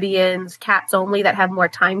 reptiles, amphibians, cats only that have more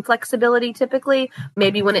time flexibility typically.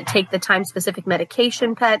 Maybe wouldn't take the time specific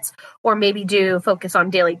medication pets, or maybe do focus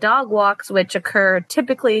on daily dog walks, which occur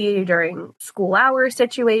typically during school hour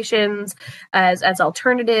situations as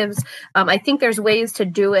alternatives. I think there's ways to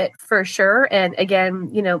do it for sure. And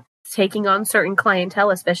again, taking on certain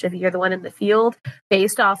clientele, especially if you're the one in the field,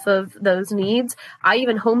 based off of those needs. I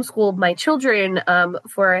even homeschooled my children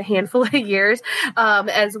for a handful of years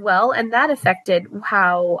as well. And that affected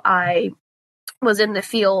how I was in the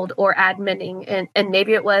field or adminning. And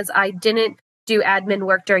maybe it was I didn't do admin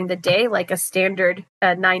work during the day, like a standard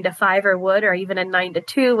 9 to 5 would, or even a 9 to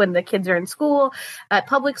 2 when the kids are in school, at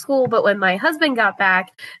public school. But when my husband got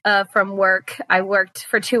back from work, I worked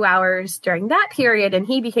for 2 hours during that period, and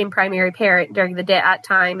he became primary parent during the day at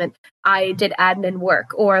time. And I did admin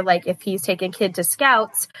work, or like if he's taking kid to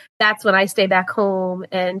scouts, that's when I stay back home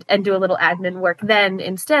and do a little admin work then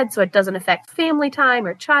instead. So it doesn't affect family time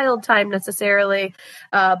or child time necessarily.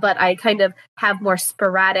 But I kind of have more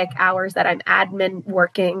sporadic hours that I'm admin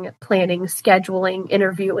working, planning, scheduling,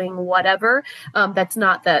 interviewing, whatever. That's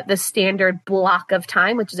not the standard block of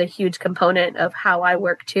time, which is a huge component of how I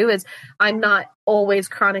work too, is I'm not always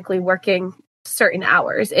chronically working certain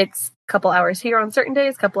hours. It's couple hours here on certain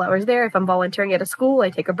days, couple hours there. If I'm volunteering at a school, I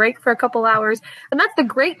take a break for a couple hours. And that's the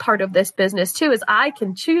great part of this business too, is I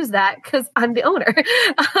can choose that because I'm the owner.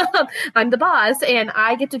 I'm the boss, and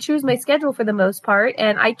I get to choose my schedule for the most part.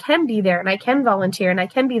 And I can be there, and I can volunteer, and I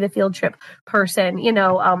can be the field trip person,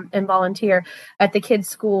 and volunteer at the kids'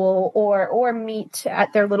 school or meet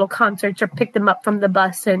at their little concerts or pick them up from the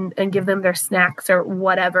bus and give them their snacks or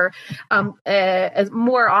whatever. As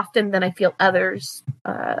more often than I feel others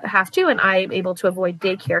have to. And I'm able to avoid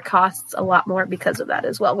daycare costs a lot more because of that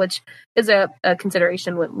as well, which is a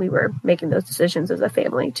consideration when we were making those decisions as a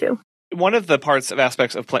family too. One of the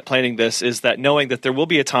aspects of planning this is that knowing that there will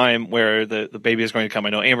be a time where the baby is going to come. I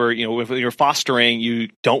know, Amber, if you're fostering, you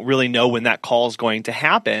don't really know when that call is going to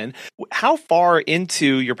happen. How far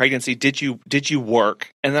into your pregnancy did you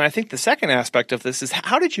work? And then I think the second aspect of this is,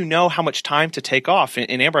 how did you know how much time to take off?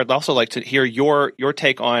 And Amber, I'd also like to hear your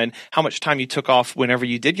take on how much time you took off whenever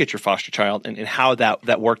you did get your foster child, and how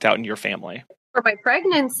that worked out in your family. For my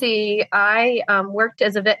pregnancy, I worked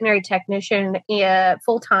as a veterinary technician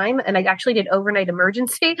full time, and I actually did overnight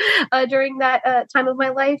emergency during that time of my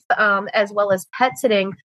life, as well as pet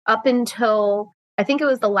sitting up until I think it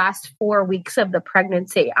was the last 4 weeks of the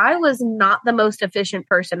pregnancy. I was not the most efficient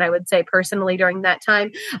person, I would say personally, during that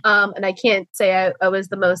time. And I can't say I was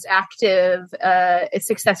the most active,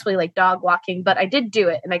 successfully like dog walking, but I did do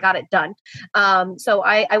it and I got it done. So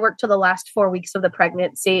I worked till the last 4 weeks of the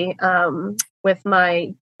pregnancy with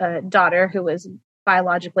my daughter, who was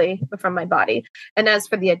biologically from my body. And as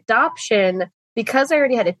for the adoption, because I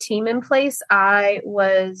already had a team in place, I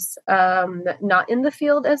was not in the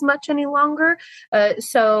field as much any longer.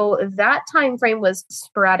 So that time frame was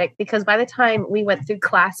sporadic, because by the time we went through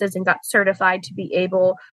classes and got certified to be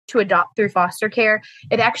able to adopt through foster care,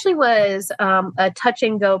 it actually was a touch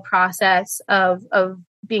and go process of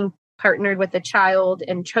being partnered with a child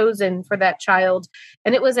and chosen for that child.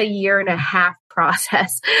 And it was a 1.5-year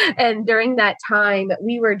process. And during that time,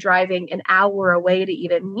 we were driving an hour away to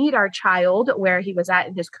even meet our child where he was at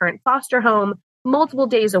in his current foster home, multiple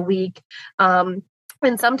days a week.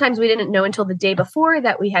 And sometimes we didn't know until the day before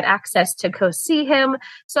that we had access to go see him.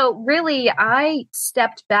 So really, I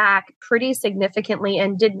stepped back pretty significantly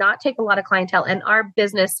and did not take a lot of clientele. And our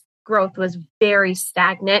business growth was very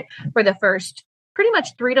stagnant for the first pretty much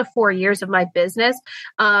 3 to 4 years of my business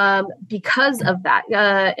because of that.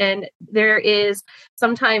 And there is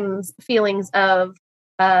sometimes feelings of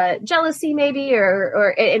jealousy maybe,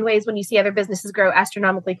 or in ways when you see other businesses grow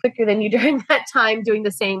astronomically quicker than you during that time doing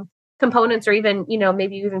the same components, or even,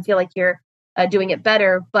 maybe you even feel like you're doing it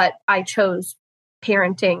better. But I chose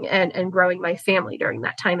parenting and growing my family during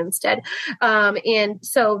that time instead. And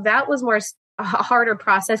so that was more a harder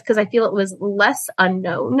process because I feel it was less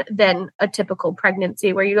unknown than a typical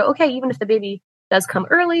pregnancy where you go, okay, even if the baby does come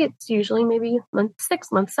early, it's usually maybe month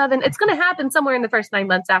 6, month 7. It's going to happen somewhere in the first 9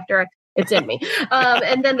 months after it's in me.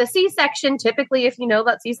 And then the C-section, typically, if you know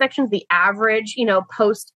about C-sections, the average,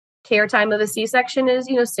 post care time of a C-section is,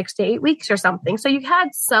 6 to 8 weeks or something. So you had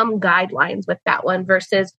some guidelines with that one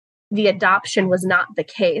versus the adoption was not the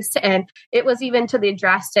case. And it was even to the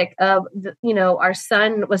drastic of, our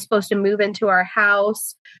son was supposed to move into our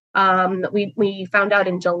house. We found out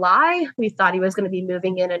in July. We thought he was going to be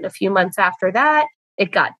moving in a few months after that.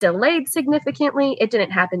 It got delayed significantly. It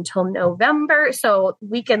didn't happen till November. So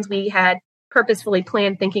weekends we had purposefully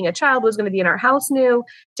planned thinking a child was going to be in our house new,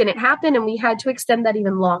 didn't happen. And we had to extend that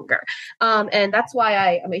even longer. And that's why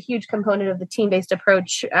I am a huge component of the team-based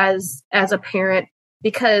approach as a parent,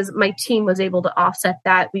 because my team was able to offset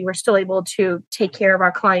that. We were still able to take care of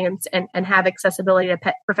our clients and have accessibility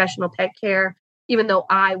to professional pet care, even though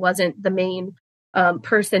I wasn't the main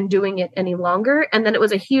person doing it any longer. And then it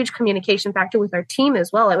was a huge communication factor with our team as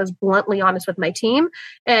well. I was bluntly honest with my team.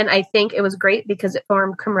 And I think it was great because it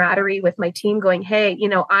formed camaraderie with my team going, hey,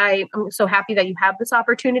 I'm so happy that you have this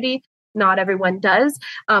opportunity. Not everyone does.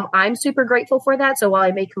 I'm super grateful for that. So while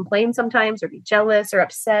I may complain sometimes or be jealous or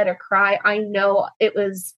upset or cry, I know it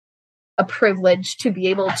was a privilege to be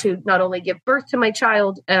able to not only give birth to my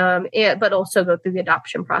child, but also go through the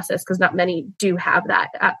adoption process, because not many do have that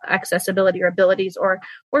accessibility or abilities, or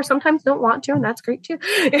sometimes don't want to, and that's great too.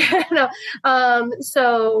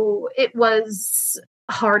 So it was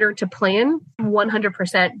harder to plan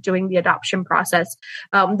 100% doing the adoption process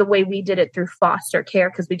the way we did it through foster care,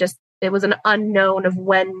 because it was an unknown of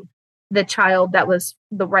when the child that was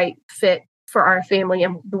the right fit for our family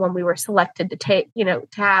and the one we were selected to take, to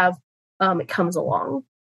have, it comes along.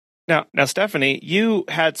 Now, Stephanie, you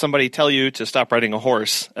had somebody tell you to stop riding a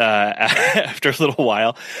horse after a little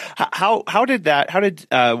while. How did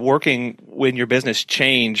working in your business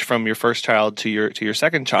change from your first child to your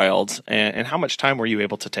second child, and how much time were you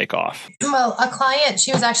able to take off? Well, a client,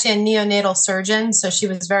 she was actually a neonatal surgeon, so she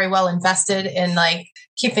was very well invested in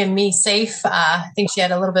keeping me safe. I think she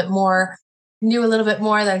had knew a little bit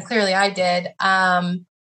more than clearly I did. I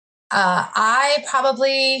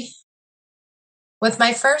probably, with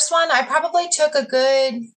my first one, I probably took a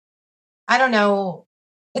good, I don't know,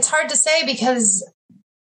 it's hard to say because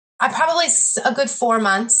a good 4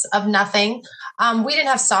 months of nothing. We didn't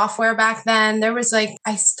have software back then. There was I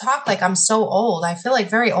talk like I'm so old. I feel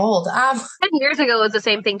very old. 10 years ago was the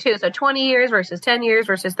same thing too. So 20 years versus 10 years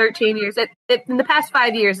versus 13 years. In the past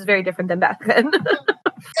 5 years is very different than back then.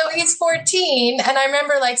 So he's 14. And I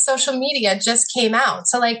remember social media just came out.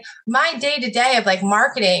 So my day to day of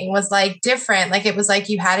marketing was different. It was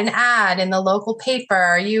you had an ad in the local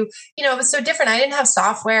paper. It was so different. I didn't have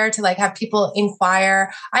software to have people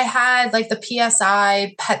inquire. I had the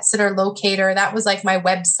PSI Pet Sitter Locator. That was my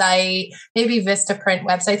website, maybe Vistaprint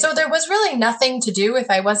website. So there was really nothing to do if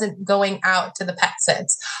I wasn't going out to the pet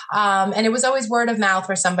sits. And it was always word of mouth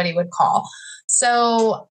where somebody would call.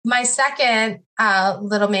 So my second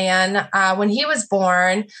little man, when he was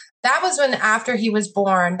born, after he was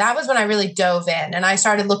born, that was when I really dove in and I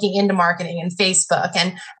started looking into marketing and Facebook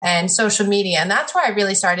and social media. And that's where I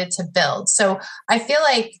really started to build. So I feel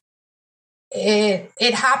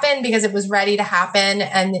it happened because it was ready to happen,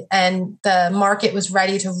 and the market was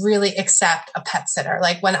ready to really accept a pet sitter.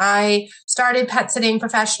 When I started pet sitting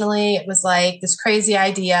professionally, it was this crazy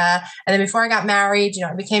idea. And then before I got married,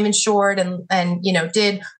 I became insured and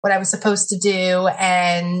did what I was supposed to do.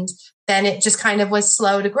 And then it just kind of was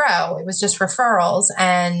slow to grow. It was just referrals.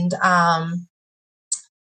 And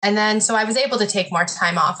And then, so I was able to take more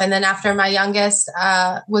time off. And then after my youngest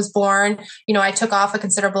was born, I took off a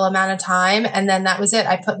considerable amount of time. And then that was it.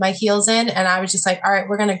 I put my heels in and I was just like, all right,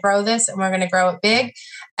 we're going to grow this and we're going to grow it big.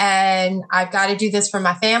 And I've got to do this for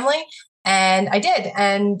my family. And I did.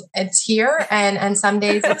 And it's here. And some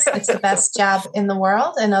days it's the best job in the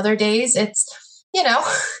world. And other days it's,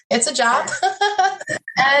 it's a job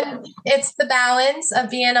and it's the balance of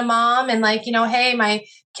being a mom and hey, my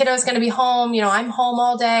kiddo's going to be home. I'm home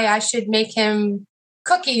all day. I should make him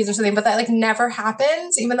cookies or something, but that never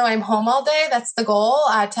happens. Even though I'm home all day, that's the goal,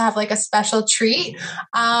 to have a special treat.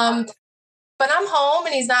 But I'm home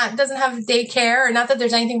and doesn't have daycare, or not that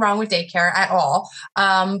there's anything wrong with daycare at all.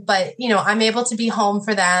 But I'm able to be home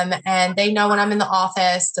for them and they know when I'm in the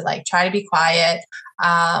office to try to be quiet.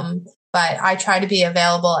 But I try to be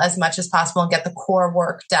available as much as possible and get the core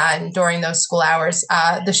work done during those school hours.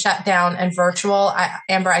 The shutdown and virtual,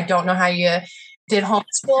 Amber, I don't know how you did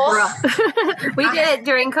homeschool. We did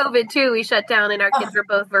during COVID too. We shut down and our kids were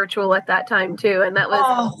both virtual at that time too. And that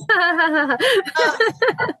was,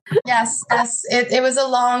 yes. It was a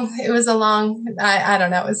long, I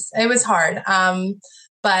don't know. It was hard.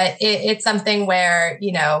 But it's something where,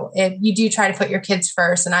 you do try to put your kids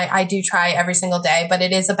first. And I do try every single day, but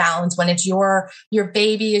it is a balance when it's your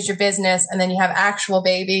baby is your business. And then you have actual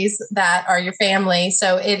babies that are your family.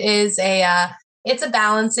 So it is it's a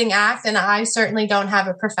balancing act. And I certainly don't have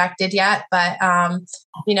it perfected yet. But,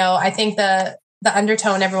 I think the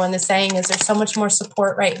undertone everyone is saying is there's so much more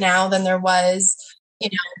support right now than there was,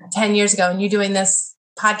 10 years ago. And you doing this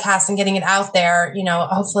podcast and getting it out there,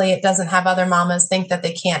 hopefully it doesn't have other mamas think that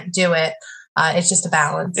they can't do it. It's just a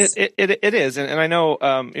balance. It is. And I know,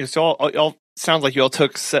 so all sounds like you all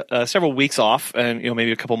took several weeks off and,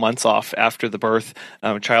 maybe a couple months off after the birth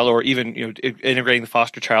child, or even, integrating the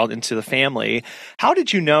foster child into the family. How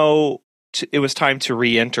did you know it was time to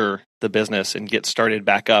re-enter the business and get started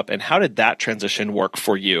back up? And how did that transition work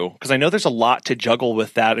for you? Because I know there's a lot to juggle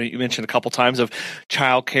with that. You mentioned a couple times of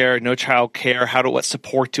childcare, no childcare. What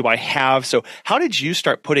support do I have? So how did you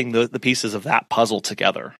start putting the pieces of that puzzle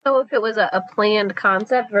together? So if it was a planned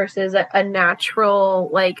concept versus a natural,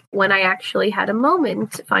 when I actually had a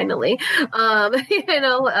moment, finally,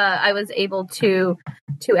 I was able to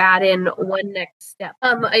add in one next step.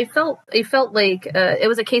 I felt like it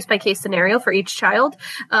was a case by case scenario for each child.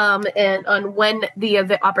 And on when the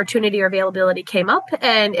opportunity or availability came up,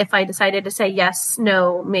 and if I decided to say yes,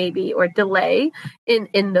 no, maybe, or delay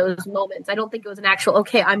in those moments. I don't think it was an actual,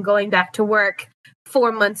 okay, I'm going back to work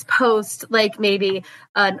 4 months post, maybe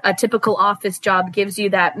a typical office job gives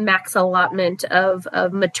you that max allotment of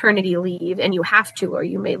maternity leave and you have to, or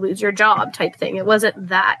you may lose your job type thing. It wasn't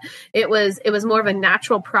that. It was more of a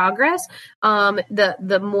natural progress.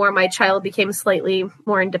 The more my child became slightly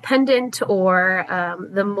more independent, or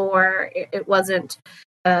the more it wasn't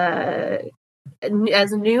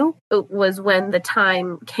as new, it was when the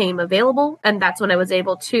time came available. And that's when I was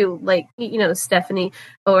able to, Stephanie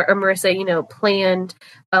or Marissa, planned,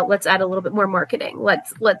 let's add a little bit more marketing.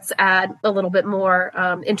 Let's add a little bit more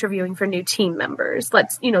interviewing for new team members.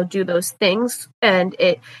 Let's, do those things. And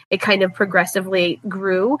it kind of progressively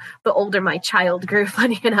grew the older my child grew,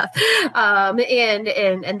 funny enough.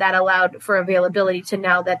 And that allowed for availability to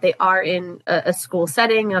now that they are in a school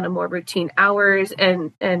setting on a more routine hours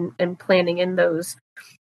and planning in those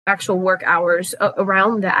actual work hours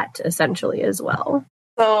around that essentially as well.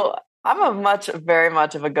 So I'm very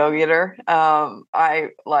much of a go-getter. I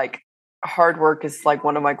hard work is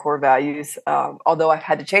one of my core values. Although I've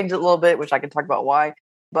had to change it a little bit, which I can talk about why.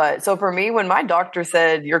 But so for me, when my doctor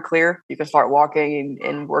said, you're clear, you can start walking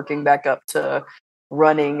and working back up to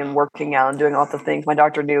running and working out and doing all the things, my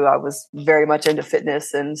doctor knew I was very much into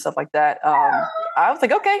fitness and stuff like that. I was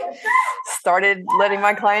like, okay, started letting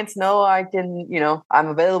my clients know I can, I'm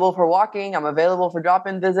available for walking, I'm available for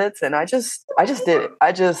drop-in visits. And I just did it.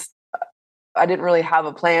 I didn't really have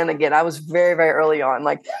a plan. Again, I was very, very early on.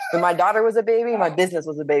 When my daughter was a baby, my business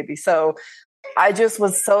was a baby. So I just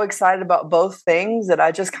was so excited about both things that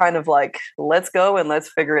I just kind of let's go and let's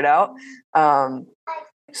figure it out.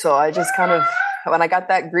 So I just kind of, when I got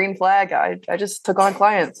that green flag, I just took on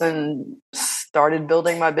clients and started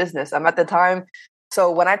building my business. I'm at the time. So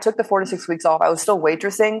when I took the 4 to 6 weeks off, I was still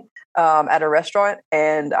waitressing at a restaurant.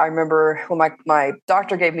 And I remember when my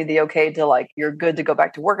doctor gave me the okay to you're good to go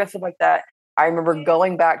back to work and stuff like that. I remember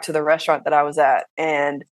going back to the restaurant that I was at.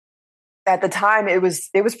 And at the time it was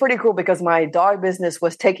pretty cool because my dog business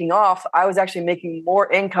was taking off. I was actually making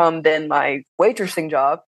more income than my waitressing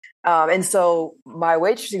job. And so my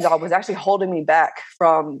waitressing job was actually holding me back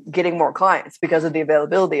from getting more clients because of the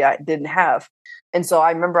availability I didn't have. And so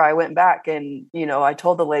I remember I went back and, I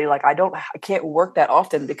told the lady, like, I can't work that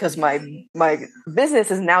often because my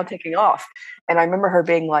business is now taking off. And I remember her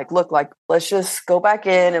being like, look, like, let's just go back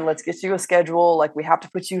in and let's get you a schedule. Like, we have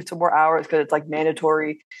to put you to more hours because it's like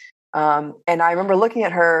mandatory. And I remember looking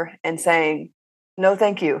at her and saying, no,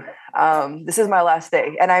 thank you. This is my last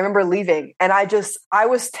day. And I remember leaving and I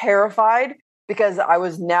was terrified because I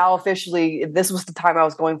was now officially, this was the time I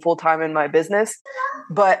was going full time in my business.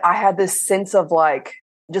 But I had this sense of like,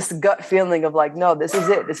 just gut feeling of like, no, this is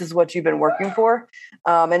it. This is what you've been working for.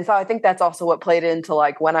 And so I think that's also what played into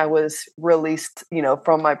like when I was released,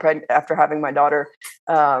 from after having my daughter,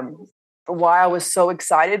 why I was so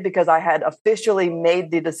excited because I had officially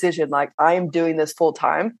made the decision, like I am doing this full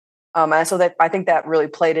time. And so that I think that really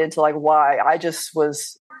played into like why I just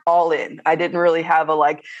was all in. I didn't really have a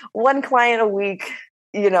like one client a week.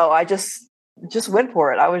 I just went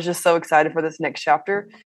for it. I was just so excited for this next chapter.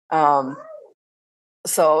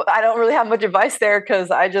 So I don't really have much advice there because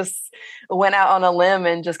I just went out on a limb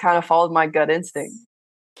and just kind of followed my gut instinct.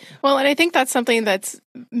 Well, and I think that's something that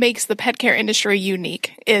makes the pet care industry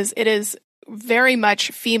unique is it is very much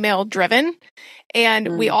female driven.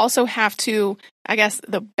 And we also have to, I guess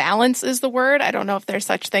the balance is the word. I don't know if there's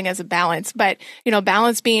such thing as a balance, but,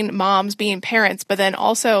 balance being moms, being parents, but then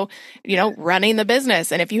also, running the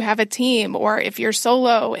business. And if you have a team or if you're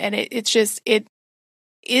solo and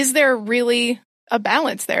is there really a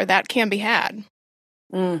balance there that can be had?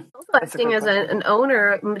 Acting as an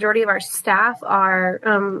owner, majority of our staff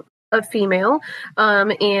are a female,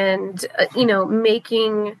 and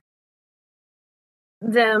making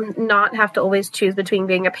them not have to always choose between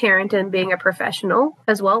being a parent and being a professional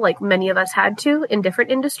as well, like many of us had to in different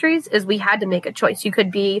industries, is we had to make a choice. You could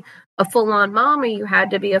be a full-on mom or you had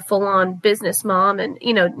to be a full-on business mom and,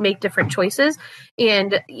 make different choices.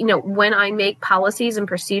 And, when I make policies and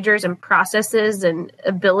procedures and processes and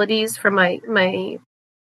abilities for my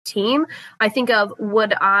team, I think of,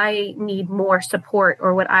 would I need more support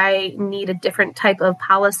or would I need a different type of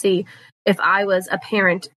policy if I was a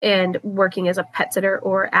parent and working as a pet sitter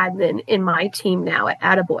or admin in my team now at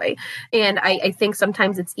Attaboy. And I think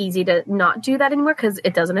sometimes it's easy to not do that anymore because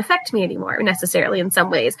it doesn't affect me anymore necessarily in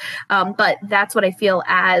some ways. But that's what I feel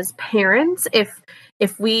as parents.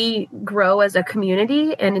 If we grow as a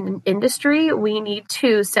community and an industry, we need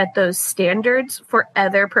to set those standards for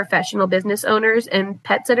other professional business owners and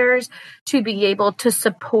pet sitters to be able to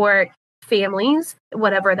support families,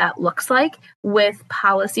 whatever that looks like, with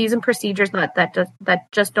policies and procedures that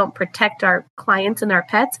just don't protect our clients and our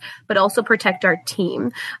pets, but also protect our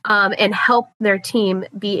team, and help their team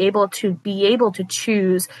be able to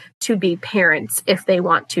choose to be parents if they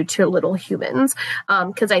want to little humans.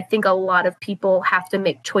 Because I think a lot of people have to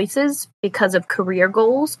make choices because of career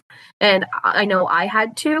goals, and I know I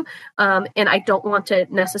had to, and I don't want to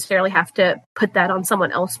necessarily have to put that on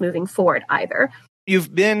someone else moving forward either.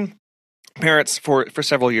 You've been parents for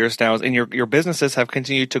several years now, and your businesses have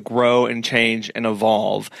continued to grow and change and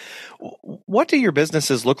evolve. What do your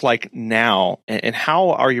businesses look like now, and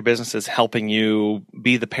how are your businesses helping you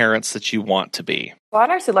be the parents that you want to be? Well, I'd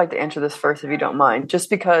actually like to answer this first, if you don't mind, just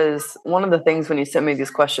because one of the things when you sent me these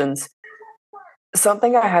questions,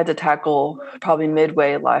 something I had to tackle probably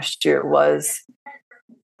midway last year was,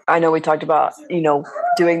 I know we talked about,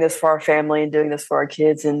 doing this for our family and doing this for our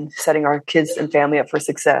kids and setting our kids and family up for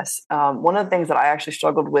success. One of the things that I actually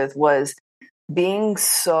struggled with was being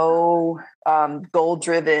so goal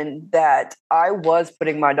driven that I was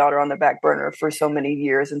putting my daughter on the back burner for so many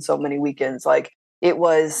years and so many weekends. Like it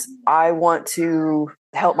was, I want to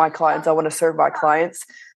help my clients. I want to serve my clients,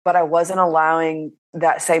 but I wasn't allowing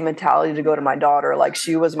that same mentality to go to my daughter. Like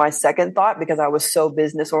she was my second thought because I was so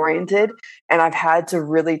business oriented. And I've had to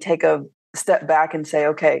really take a step back and say,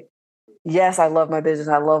 okay, yes, I love my business.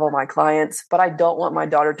 I love all my clients, but I don't want my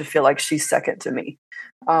daughter to feel like she's second to me.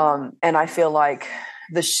 And I feel like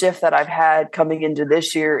the shift that I've had coming into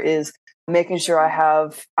this year is making sure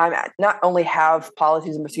I not only have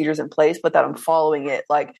policies and procedures in place, but that I'm following it.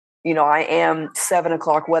 Like, I am 7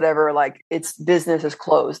 o'clock, whatever, like it's business is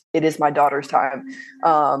closed. It is my daughter's time.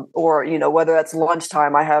 Or, whether that's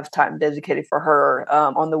lunchtime, I have time dedicated for her.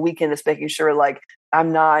 On the weekend, it's making sure like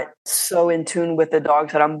I'm not so in tune with the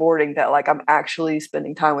dogs that I'm boarding that like I'm actually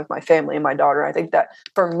spending time with my family and my daughter. I think that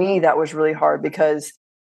for me, that was really hard because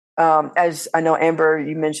as I know, Amber,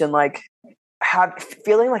 you mentioned like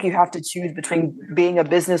feeling like you have to choose between being a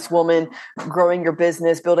businesswoman, growing your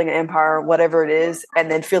business, building an empire, whatever it is, and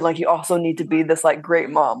then feeling like you also need to be this like great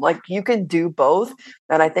mom. Like you can do both.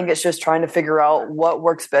 And I think it's just trying to figure out what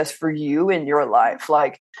works best for you in your life.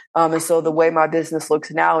 And so the way my business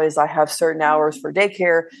looks now is I have certain hours for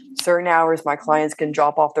daycare, certain hours my clients can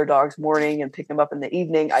drop off their dogs morning and pick them up in the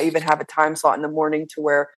evening. I even have a time slot in the morning to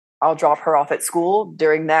where I'll drop her off at school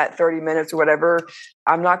during that 30 minutes or whatever.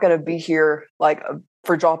 I'm not going to be here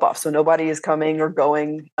for drop off. So nobody is coming or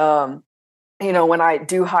going. When I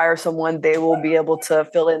do hire someone, they will be able to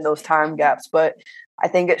fill in those time gaps. But I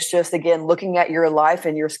think it's just, again, looking at your life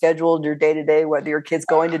and your schedule, your day to day, whether your kid's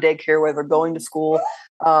going to daycare, whether they're going to school.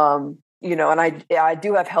 And I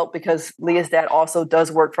do have help because Leah's dad also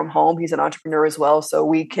does work from home. He's an entrepreneur as well. So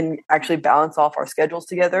we can actually balance off our schedules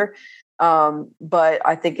together. But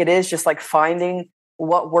I think it is just like finding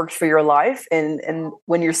what works for your life. And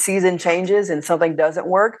when your season changes and something doesn't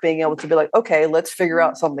work, being able to be like, okay, let's figure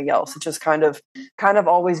out something else. It's just kind of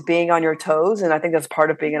always being on your toes. And I think that's part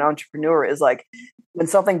of being an entrepreneur is like, when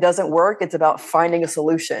something doesn't work, it's about finding a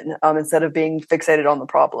solution, instead of being fixated on the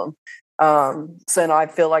problem. So I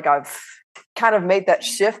feel like I've kind of made that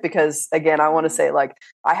shift because, again, I want to say like,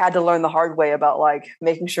 I had to learn the hard way about like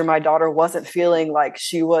making sure my daughter wasn't feeling like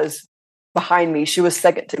she was behind me. She was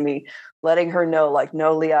second to me, letting her know like,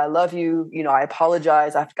 no, Leah, I love you. I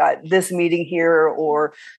apologize. I've got this meeting here,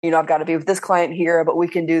 or, I've got to be with this client here, but we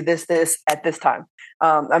can do this at this time.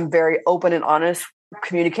 I'm very open and honest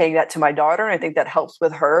communicating that to my daughter. And I think that helps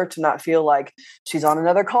with her to not feel like she's on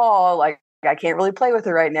another call. Like I can't really play with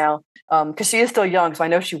her right now. Cause she is still young. So I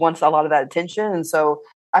know she wants a lot of that attention. And so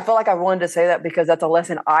I felt like I wanted to say that because that's a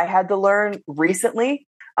lesson I had to learn recently.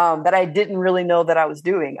 That I didn't really know that I was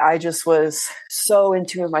doing. I just was so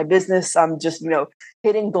into my business. I'm just,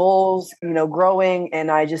 hitting goals, growing. And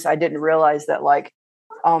I didn't realize that like,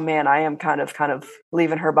 oh man, I am kind of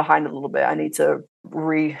leaving her behind a little bit. I need to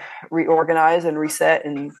reorganize and reset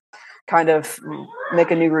and kind of make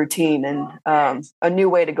a new routine and a new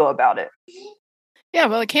way to go about it. Yeah,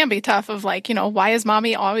 well, it can be tough of like, why is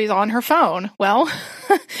mommy always on her phone? Well,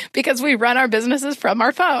 because we run our businesses from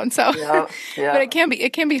our phone. So, yeah. But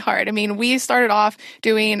it can be hard. I mean, we started off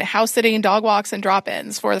doing house sitting, dog walks, and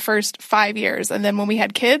drop-ins for the first 5 years. And then when we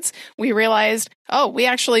had kids, we realized, we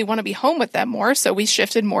actually want to be home with them more. So we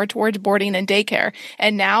shifted more towards boarding and daycare.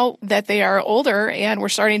 And now that they are older and we're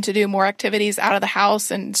starting to do more activities out of the house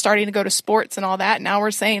and starting to go to sports and all that, now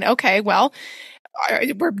we're saying, okay, well,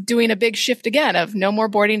 we're doing a big shift again of no more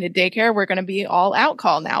boarding to daycare. We're going to be all out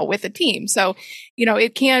call now with a team. So, I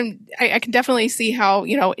can definitely see how,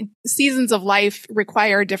 seasons of life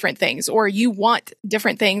require different things, or you want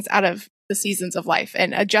different things out of the seasons of life,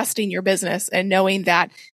 and adjusting your business and knowing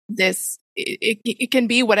that it can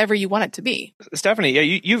be whatever you want it to be. Stephanie, yeah,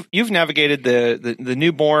 you've navigated the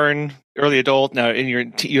newborn, early adult now, and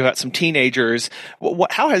you got some teenagers.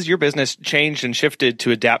 How has your business changed and shifted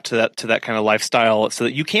to adapt to that kind of lifestyle so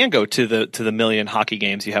that you can go to the million hockey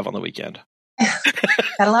games you have on the weekend?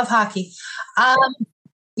 Gotta love hockey.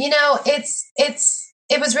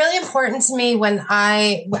 It was really important to me when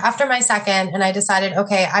after my second, and I decided,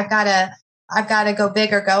 okay, I've got to go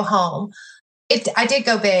big or go home. I did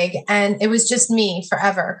go big, and it was just me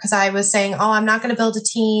forever because I was saying, I'm not going to build a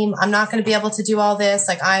team. I'm not going to be able to do all this.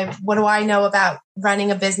 Like, what do I know about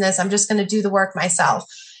running a business? I'm just going to do the work myself.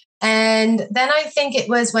 And then I think it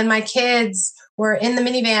was when my kids were in the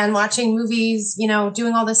minivan watching movies,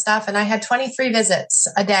 doing all this stuff. And I had 23 visits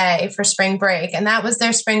a day for spring break. And that was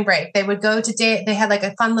their spring break. They would go they had like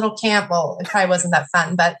a fun little camp. Well, it probably wasn't that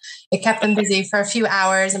fun, but it kept them busy for a few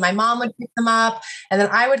hours. And my mom would pick them up, and then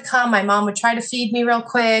I would come. My mom would try to feed me real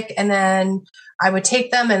quick. And then I would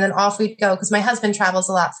take them, and then off we'd go. Cause my husband travels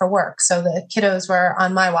a lot for work. So the kiddos were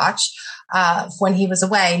on my watch, when he was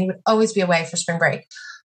away, and he would always be away for spring break.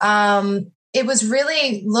 It was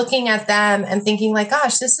really looking at them and thinking like,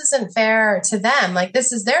 gosh, this isn't fair to them. Like,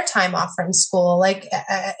 this is their time off from school. Like,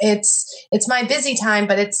 it's my busy time,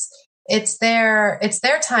 but it's their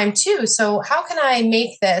time too. So how can I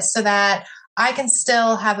make this so that I can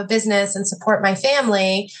still have a business and support my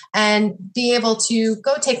family and be able to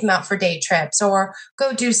go take them out for day trips or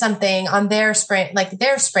go do something on their spring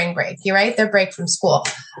break, right? Their break from school.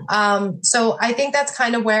 So I think that's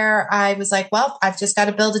kind of where I was like, well, I've just got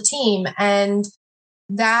to build a team, and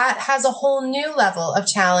that has a whole new level of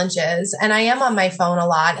challenges. And I am on my phone a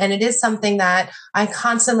lot. And it is something that I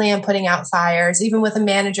constantly am putting out fires, even with a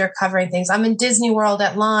manager covering things. I'm in Disney World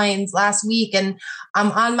at Lines last week, and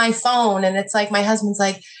I'm on my phone. And it's like, my husband's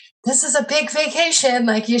like, this is a big vacation.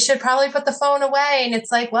 Like, you should probably put the phone away. And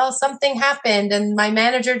it's like, well, something happened and my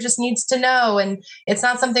manager just needs to know. And it's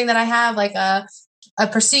not something that I have like a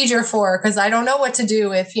procedure for, because I don't know what to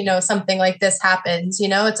do if, something like this happens.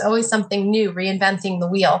 It's always something new, reinventing the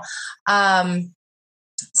wheel.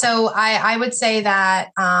 So I would say that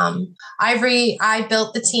I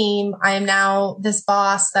built the team. I am now this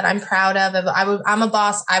boss that I'm proud of. I'm a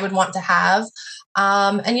boss I would want to have.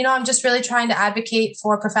 And, I'm just really trying to advocate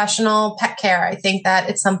for professional pet care. I think that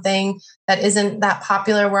it's something that isn't that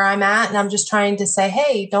popular where I'm at. And I'm just trying to say,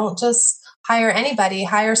 hey, don't just hire anybody.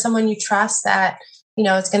 Hire someone you trust that,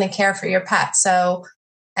 is going to care for your pet. So,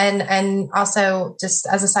 and also, just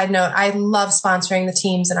as a side note, I love sponsoring the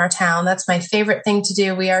teams in our town. That's my favorite thing to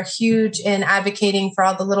do. We are huge in advocating for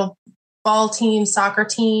all the little ball teams, soccer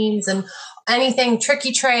teams, and anything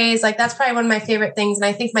tricky trays. Like, that's probably one of my favorite things. And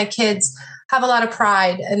I think my kids have a lot of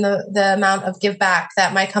pride in the amount of give back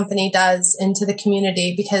that my company does into the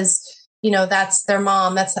community, because that's their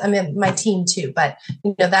mom. My team too, but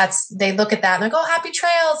they look at that and they go, oh, happy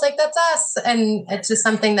trails. Like, that's us. And it's just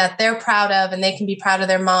something that they're proud of, and they can be proud of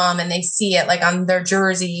their mom, and they see it like on their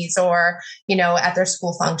jerseys or, at their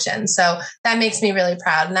school function. So that makes me really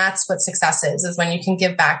proud. And that's what success is when you can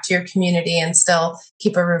give back to your community and still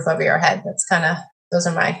keep a roof over your head. That's those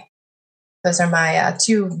are my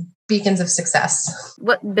two beacons of success.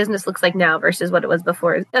 What business looks like now versus what it was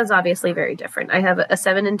before is obviously very different. I have a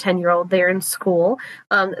 7 and 10-year-old there in school.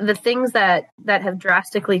 The things that have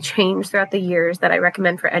drastically changed throughout the years that I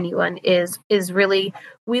recommend for anyone is really,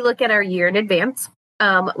 we look at our year in advance.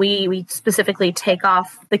 We specifically take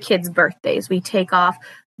off the kids' birthdays. We take off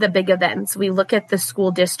the big events. We look at the school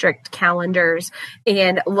district calendars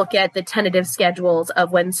and look at the tentative schedules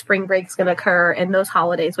of when spring break's going to occur and those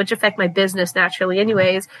holidays, which affect my business naturally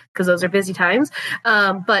anyways, because those are busy times.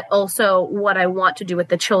 But also what I want to do with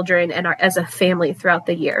the children and as a family throughout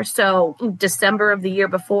the year. So December of the year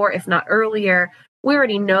before, if not earlier, we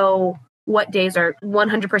already know what days are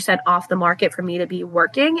 100% off the market for me to be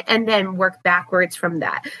working, and then work backwards from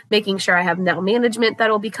that, making sure I have now management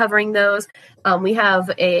that will be covering those. We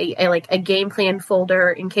have a game plan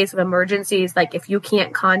folder in case of emergencies. Like, if you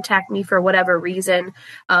can't contact me for whatever reason,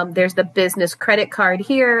 there's the business credit card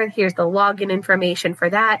here. Here's the login information for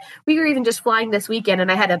that. We were even just flying this weekend,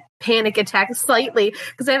 and I had a panic attack slightly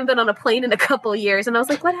because I haven't been on a plane in a couple of years. And I was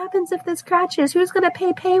like, what happens if this crashes? Who's going to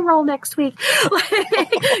pay payroll next week?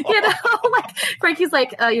 Like, Frankie's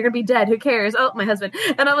like, you're going to be dead. Who cares? Oh, my husband.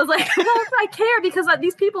 And I was like, well, I care, because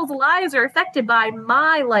these people's lives are affected by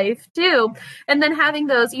my life too. And then having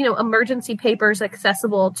those, emergency papers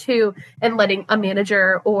accessible too, and letting a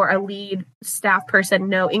manager or a lead staff person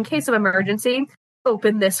know in case of emergency,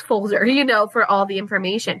 open this folder, for all the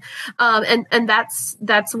information. And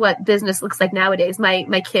that's what business looks like nowadays.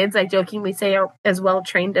 My kids, I jokingly say, are as well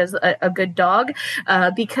trained as a good dog,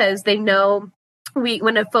 because they know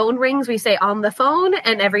when a phone rings, we say on the phone,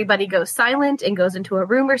 and everybody goes silent and goes into a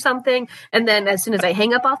room or something. And then as soon as I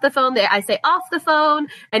hang up off the phone, I say off the phone,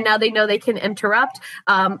 and now they know they can interrupt.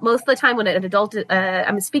 Most of the time when an adult,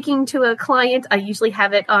 I'm speaking to a client, I usually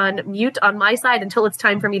have it on mute on my side until it's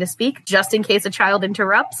time for me to speak, just in case a child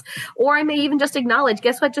interrupts. Or I may even just acknowledge,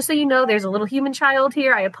 guess what, just so you know, there's a little human child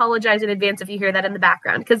here. I apologize in advance if you hear that in the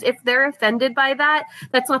background, because if they're offended by that,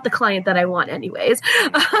 that's not the client that I want anyways.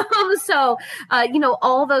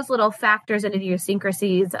 All those little factors and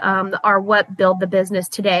idiosyncrasies are what build the business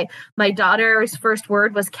today. My daughter's first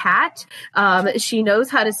word was cat. She knows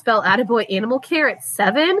how to spell Attaboy Animal Care at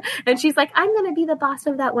 7. And she's like, I'm going to be the boss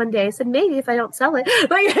of that one day. I said, maybe if I don't sell it,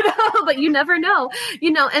 but you never know,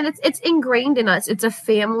 and it's ingrained in us. It's a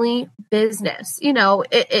family business, in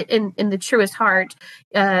the truest heart.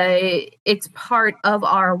 It's part of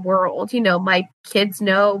our world. My kids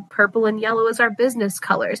know purple and yellow is our business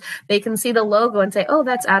colors. They can see the logo and say, oh,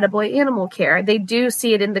 that's Attaboy Animal Care. They do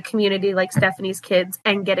see it in the community like Stephanie's kids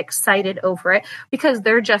and get excited over it because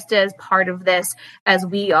they're just as part of this as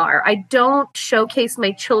we are. I don't showcase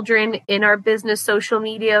my children in our business social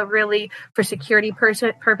media really for security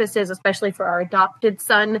purposes, especially for our adopted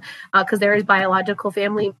son, because there is biological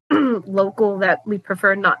family local that we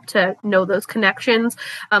prefer not to know those connections.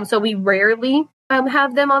 So we rarely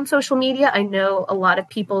have them on social media. I know a lot of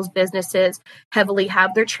people's businesses heavily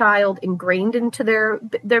have their child ingrained into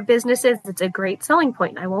their businesses. It's a great selling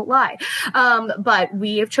point, I won't lie. But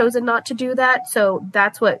we have chosen not to do that. So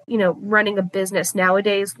that's what, running a business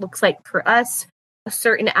nowadays looks like for us.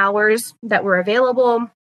 Certain hours that were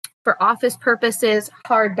available for office purposes,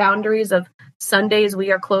 hard boundaries of Sundays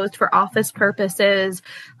we are closed for office purposes.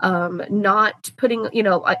 Not putting,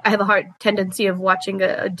 I have a hard tendency of watching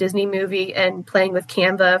a Disney movie and playing with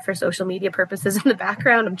Canva for social media purposes in the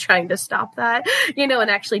background. I'm trying to stop that, and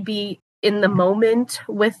actually be in the moment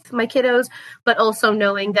with my kiddos, but also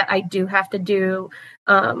knowing that I do have to do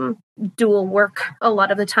dual work a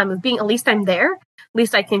lot of the time of being, at least I'm there, at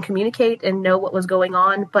least I can communicate and know what was going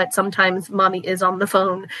on. But sometimes mommy is on the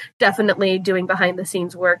phone, definitely doing behind the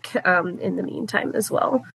scenes work in the meantime as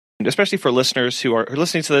well. And especially for listeners who are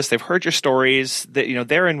listening to this, they've heard your stories that,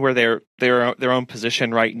 they're in where they're their own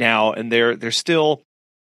position right now. And they're still,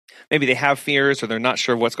 maybe they have fears or they're not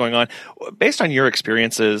sure what's going on. Based on your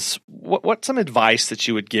experiences, what's some advice that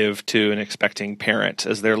you would give to an expecting parent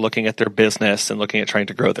as they're looking at their business and looking at trying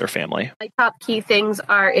to grow their family? My top key things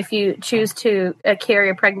are, if you choose to carry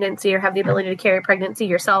a pregnancy or have the ability to carry a pregnancy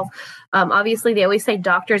yourself, obviously they always say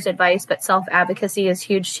doctor's advice, but self-advocacy is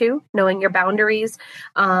huge too. Knowing your boundaries,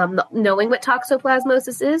 knowing what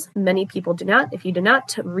toxoplasmosis is. Many people do not. If you do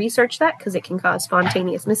not, research that because it can cause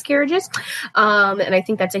spontaneous miscarriages. And I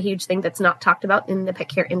think that's a huge thing that's not talked about in the pet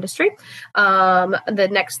care industry. The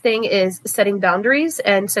next thing is setting boundaries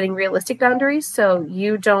and setting realistic boundaries. So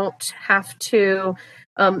you don't have to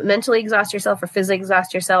mentally exhaust yourself or physically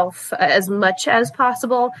exhaust yourself as much as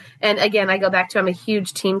possible. And again, I go back to, I'm a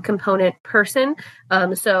huge team component person.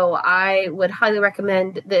 So I would highly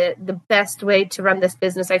recommend the best way to run this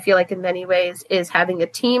business, I feel like in many ways, is having a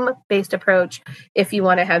team-based approach if you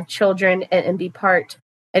want to have children and be part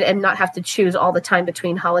and not have to choose all the time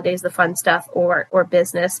between holidays, the fun stuff, or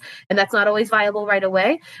business. And that's not always viable right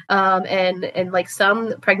away. And like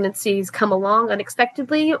some pregnancies come along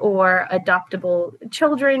unexpectedly, or adoptable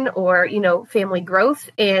children, or, family growth,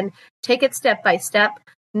 and take it step by step.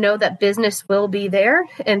 Know that business will be there.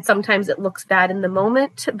 And sometimes it looks bad in the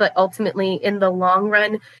moment, but ultimately in the long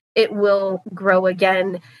run, it will grow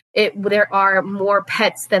again. There are more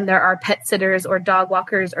pets than there are pet sitters or dog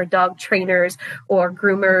walkers or dog trainers or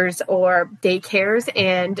groomers or daycares.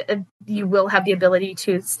 And you will have the ability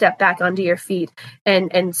to step back onto your feet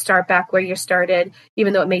and start back where you started,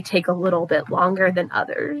 even though it may take a little bit longer than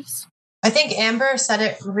others. I think Amber said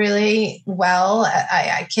it really well.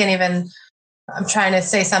 I can't even, I'm trying to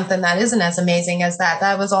say something that isn't as amazing as that.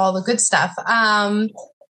 That was all the good stuff.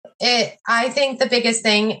 I think the biggest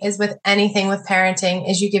thing is with anything with parenting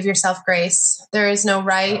is you give yourself grace. There is no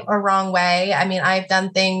right or wrong way. I mean, I've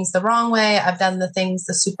done things the wrong way. I've done the things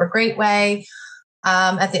the super great way.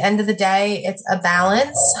 At the end of the day, it's a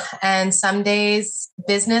balance. And some days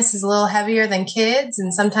business is a little heavier than kids,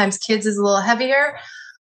 and sometimes kids is a little heavier.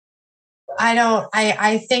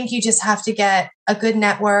 I think you just have to get a good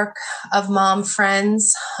network of mom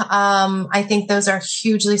friends. I think those are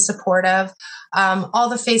hugely supportive. All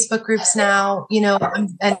the Facebook groups now,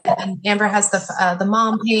 and Amber has the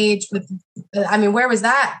mom page with, where was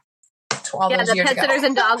that? All those the years pet ago. sitters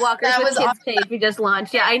and dog walkers That with was kids awesome. page we just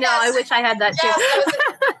launched. Yeah, I know. Yes. I wish I had that too.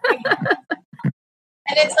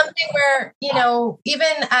 And it's something where,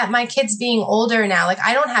 even at my kids being older now, like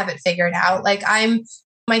I don't have it figured out. Like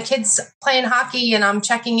my kids playing hockey and I'm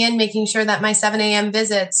checking in, making sure that my 7 a.m.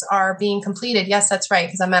 visits are being completed. Yes, that's right.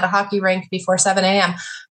 Because I'm at a hockey rink before 7 a.m.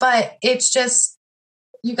 But it's just,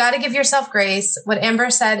 you got to give yourself grace. What Amber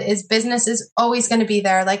said is business is always going to be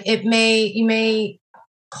there. Like you may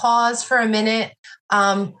pause for a minute,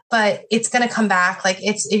 but it's going to come back. Like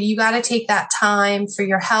you got to take that time for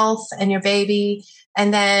your health and your baby.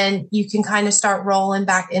 And then you can kind of start rolling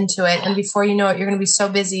back into it. And before you know it, you're going to be so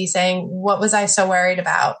busy saying, what was I so worried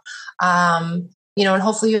about? And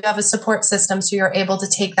hopefully you have a support system so you're able to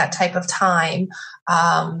take that type of time.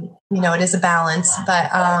 It is a balance, but,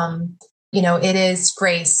 it is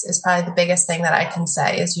grace is probably the biggest thing that I can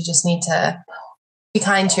say is you just need to be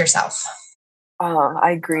kind to yourself. I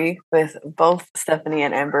agree with both Stephanie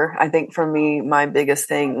and Amber. I think for me, my biggest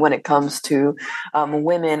thing when it comes to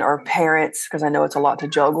women or parents, because I know it's a lot to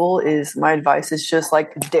juggle, is my advice is just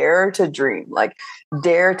like dare to dream, like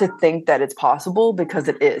dare to think that it's possible, because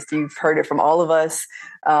it is. You've heard it from all of us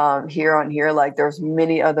here on here. Like there's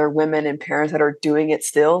many other women and parents that are doing it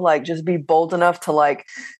still. Like just be bold enough to like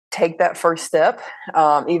take that first step,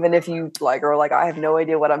 even if you are like, I have no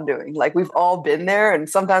idea what I'm doing. Like we've all been there, and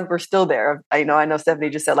sometimes we're still there. I know Stephanie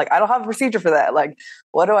just said, like, I don't have a procedure for that. Like,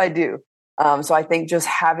 what do I do? So I think just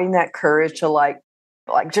having that courage to like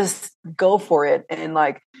just go for it. And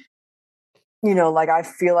I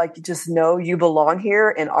feel like you just know you belong here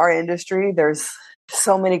in our industry. There's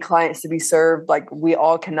so many clients to be served. Like we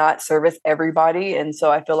all cannot service everybody. And so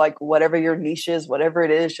I feel like whatever your niche is, whatever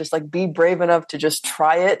it is, just like be brave enough to just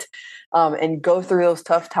try it and go through those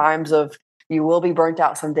tough times of, You will be burnt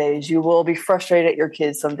out some days. You will be frustrated at your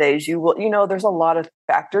kids some days. You will, there's a lot of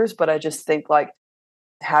factors, but I just think like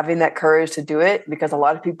having that courage to do it, because a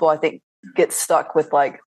lot of people I think get stuck with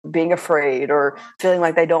like being afraid or feeling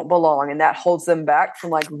like they don't belong. And that holds them back from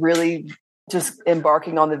like really just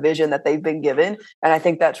embarking on the vision that they've been given. And I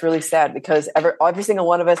think that's really sad, because every single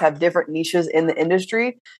one of us have different niches in the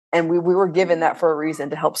industry. And we were given that for a reason,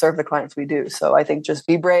 to help serve the clients we do. So I think just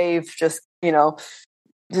be brave, just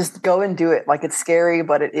go and do it. Like, it's scary,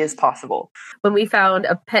 but it is possible. When we found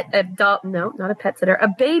a babysitter,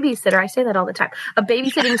 I say that all the time, a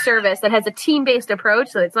babysitting service that has a team-based approach.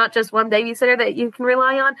 So it's not just one babysitter that you can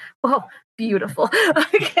rely on. Oh, beautiful.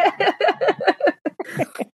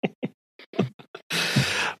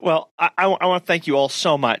 Well, I want to thank you all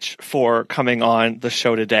so much for coming on the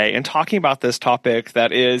show today and talking about this topic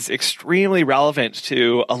that is extremely relevant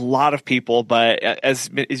to a lot of people. But as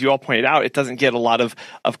you all pointed out, it doesn't get a lot of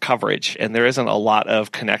coverage, and there isn't a lot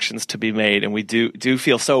of connections to be made. And we do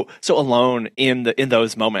feel so alone in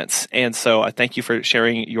those moments. And so I thank you for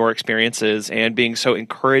sharing your experiences and being so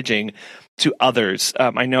encouraging to others.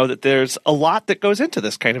 I know that there's a lot that goes into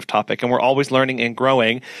this kind of topic, and we're always learning and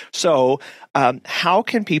growing. So how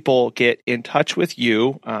can people get in touch with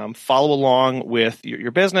you, follow along with your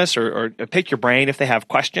business, or pick your brain if they have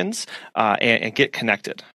questions, and get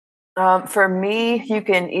connected? For me, you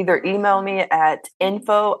can either email me at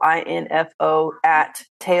info at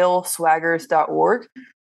tailswaggers.org.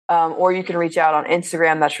 Or you can reach out on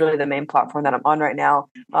Instagram. That's really the main platform that I'm on right now.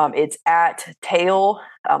 It's at tail,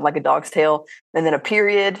 like a dog's tail, and then a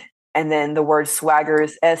period, and then the word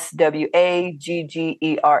swaggers, SWAGGERS.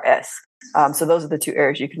 So those are the two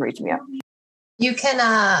areas you can reach me at. You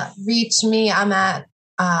can reach me. I'm at,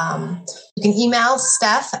 you can email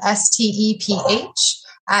Steph, STEPH,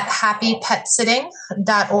 at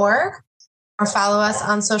happypetsitting.org, or follow us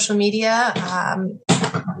on social media.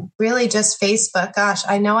 Really just Facebook. Gosh,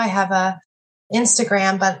 I know I have a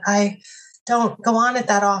Instagram, but I don't go on it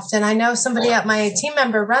that often. I know somebody at my team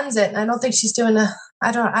member runs it, and I don't think she's doing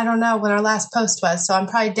I don't know when our last post was, so I'm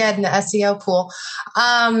probably dead in the SEO pool.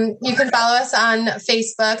 You can follow us on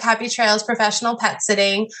Facebook, Happy Trails Professional Pet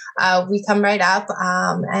Sitting. We come right up.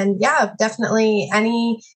 And yeah, definitely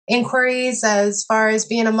any inquiries as far as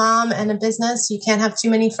being a mom and a business, you can't have too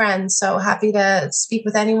many friends. So happy to speak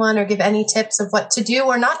with anyone or give any tips of what to do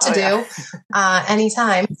or not to do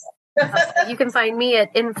anytime. You can find me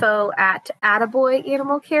at info at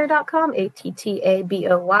attaboyanimalcare.com,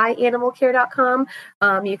 ATTABOY animalcare.com.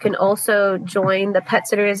 You can also join the Pet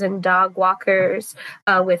Sitters and Dog Walkers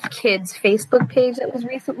with Kids Facebook page that was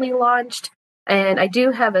recently launched. And I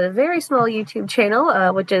do have a very small YouTube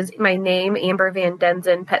channel, which is my name, Amber Van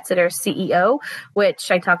Denzen, Pet Sitter CEO,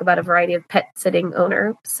 which I talk about a variety of pet sitting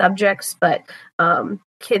owner subjects, but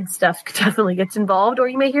kids stuff definitely gets involved, or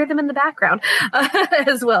you may hear them in the background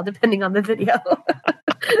as well, depending on the video.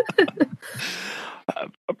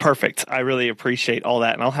 Perfect. I really appreciate all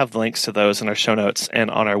that. And I'll have the links to those in our show notes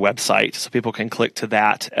and on our website, so people can click to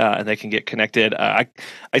that and they can get connected. I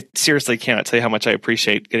seriously cannot tell you how much I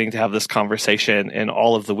appreciate getting to have this conversation and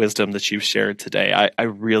all of the wisdom that you've shared today. I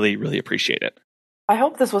really, really appreciate it. I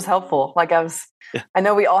hope this was helpful. Like I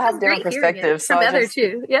know we all have different perspectives. From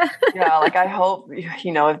too. Yeah. Yeah. Like I hope,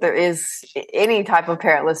 if there is any type of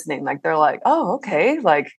parent listening, like they're like, oh, okay.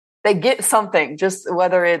 Like they get something, just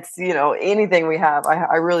whether it's, anything we have.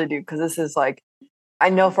 I really do. Cause this is like, I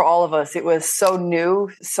know for all of us, it was so new.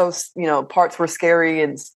 So, parts were scary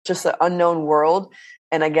and just an unknown world.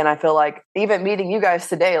 And again, I feel like even meeting you guys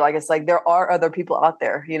today, like, it's like, there are other people out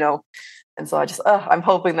there, And so I'm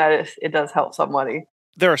hoping that it does help somebody.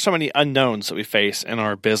 There are so many unknowns that we face in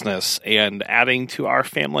our business, and adding to our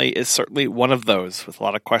family is certainly one of those, with a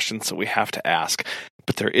lot of questions that we have to ask.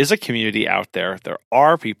 But there is a community out there. There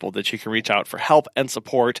are people that you can reach out for help and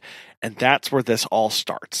support, and that's where this all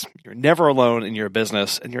starts. You're never alone in your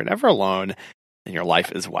business, and you're never alone in your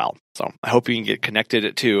life as well. So I hope you can get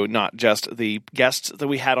connected to not just the guests that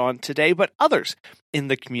we had on today, but others in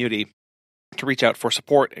the community to reach out for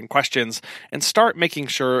support and questions, and start making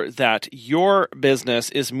sure that your business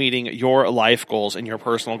is meeting your life goals and your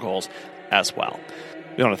personal goals as well.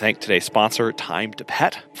 We want to thank today's sponsor, Time to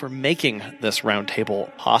Pet, for making this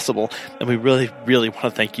roundtable possible. And we really, really want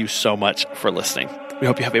to thank you so much for listening. We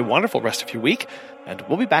hope you have a wonderful rest of your week, and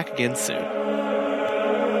we'll be back again soon.